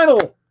Divine. The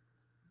final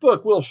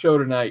book we'll show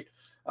tonight,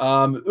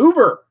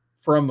 Uber,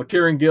 from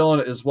Kieran Gillen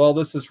as well.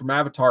 This is from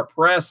Avatar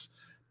Press.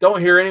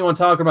 Don't hear anyone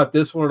talking about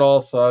this one at all.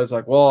 So I was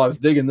like, well, I was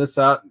digging this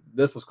out.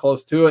 This was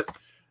close to it.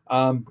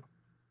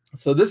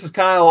 So this is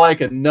kind of like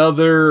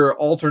another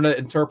alternate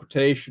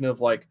interpretation of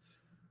like,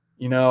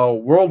 you know,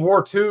 World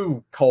War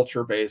II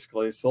culture,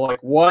 basically. So like,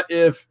 what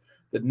if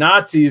the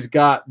Nazis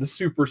got the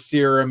super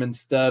serum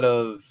instead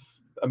of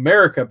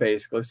America,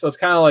 basically? So it's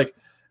kind of like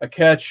a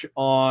catch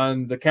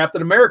on the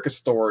Captain America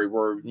story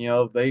where, you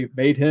know, they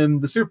made him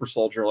the super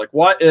soldier. Like,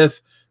 what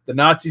if the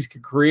Nazis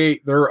could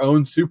create their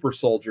own super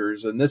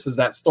soldiers? And this is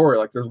that story.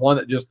 Like, there's one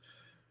that just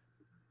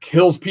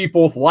kills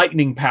people with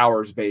lightning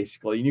powers,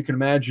 basically. And you can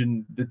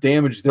imagine the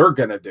damage they're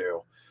going to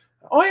do.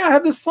 Oh, yeah, I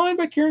have this signed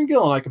by Kieran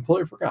Gillen. I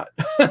completely forgot.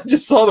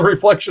 Just saw the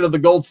reflection of the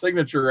gold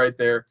signature right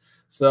there.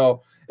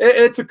 So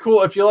it's a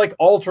cool, if you like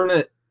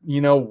alternate, you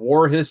know,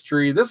 war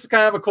history, this is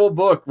kind of a cool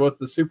book with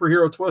the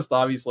superhero twist,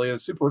 obviously, and a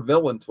super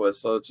villain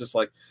twist. So it's just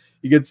like,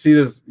 you get to see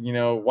this, you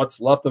know,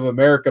 what's left of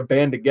America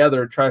band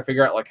together and try to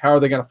figure out, like, how are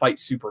they going to fight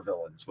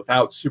supervillains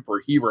without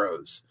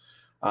superheroes?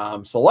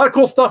 So a lot of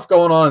cool stuff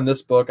going on in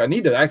this book. I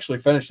need to actually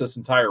finish this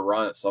entire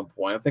run at some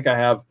point. I think I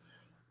have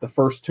the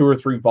first 2 or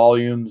 3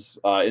 volumes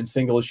in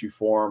single issue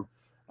form.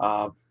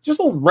 Just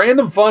a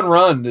random fun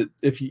run.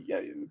 If you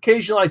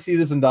occasionally I see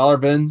this in dollar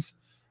bins.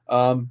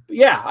 But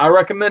yeah, I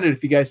recommend it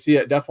if you guys see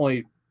it.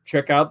 Definitely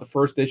check out the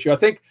first issue. I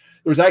think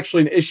there's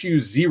actually an issue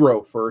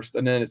 0 first,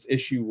 and then it's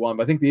issue 1.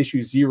 But I think the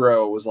issue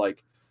 0 was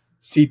like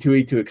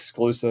C2E2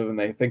 exclusive, and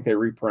they think they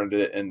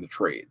reprinted it in the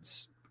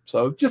trades.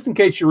 So just in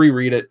case you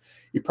reread it,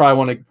 you probably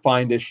want to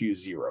find issue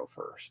 0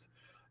 first.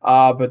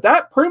 But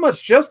that pretty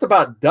much just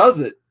about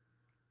does it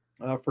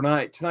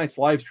for tonight's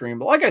live stream.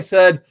 But like I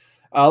said,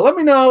 let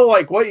me know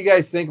like what you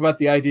guys think about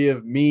the idea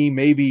of me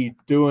maybe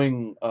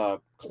doing a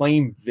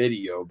claim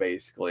video,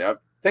 basically. I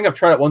think I've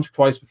tried it once or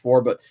twice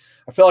before, but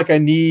I feel like I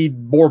need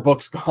more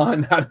books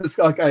gone. I just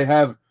feel like I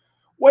have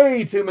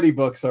way too many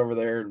books over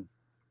there.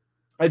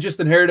 I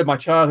just inherited my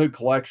childhood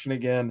collection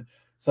again.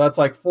 So that's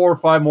like 4 or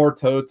 5 more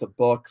totes of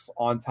books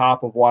on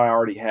top of what I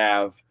already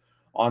have,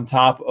 on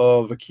top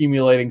of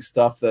accumulating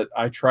stuff that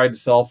I tried to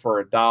sell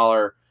for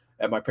 $1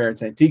 at my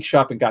parents' antique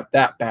shop and got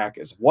that back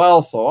as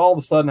well. So all of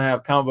a sudden I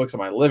have comic books in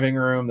my living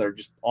room. They're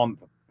just on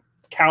the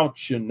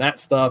couch and that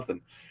stuff.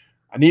 And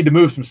I need to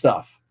move some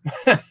stuff.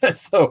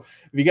 So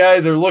if you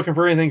guys are looking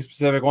for anything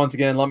specific, once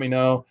again, let me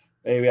know.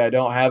 Maybe I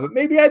don't have it.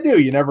 Maybe I do.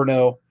 You never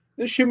know.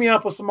 Just shoot me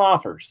up with some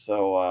offers.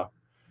 So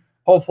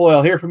hopefully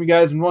I'll hear from you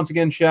guys. And once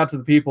again, shout out to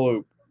the people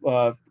who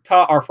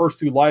caught our first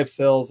 2 live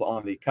sales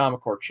on the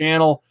Comic Core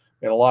channel.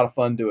 We had a lot of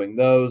fun doing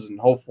those. And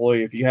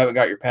hopefully if you haven't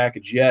got your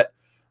package yet,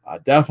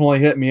 definitely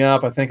hit me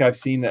up. I think I've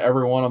seen that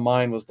every one of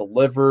mine was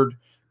delivered,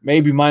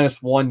 maybe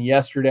minus 1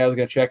 yesterday. I was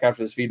going to check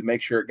after this feed to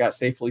make sure it got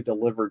safely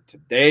delivered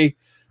today.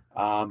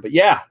 But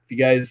yeah, if you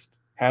guys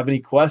have any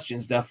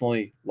questions,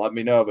 definitely let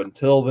me know. But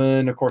until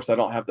then, of course, I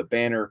don't have the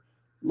banner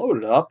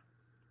loaded up.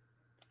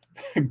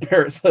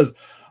 Barrett says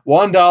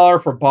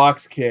 $1 for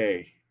box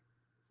K.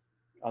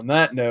 On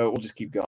that note, we'll just keep going.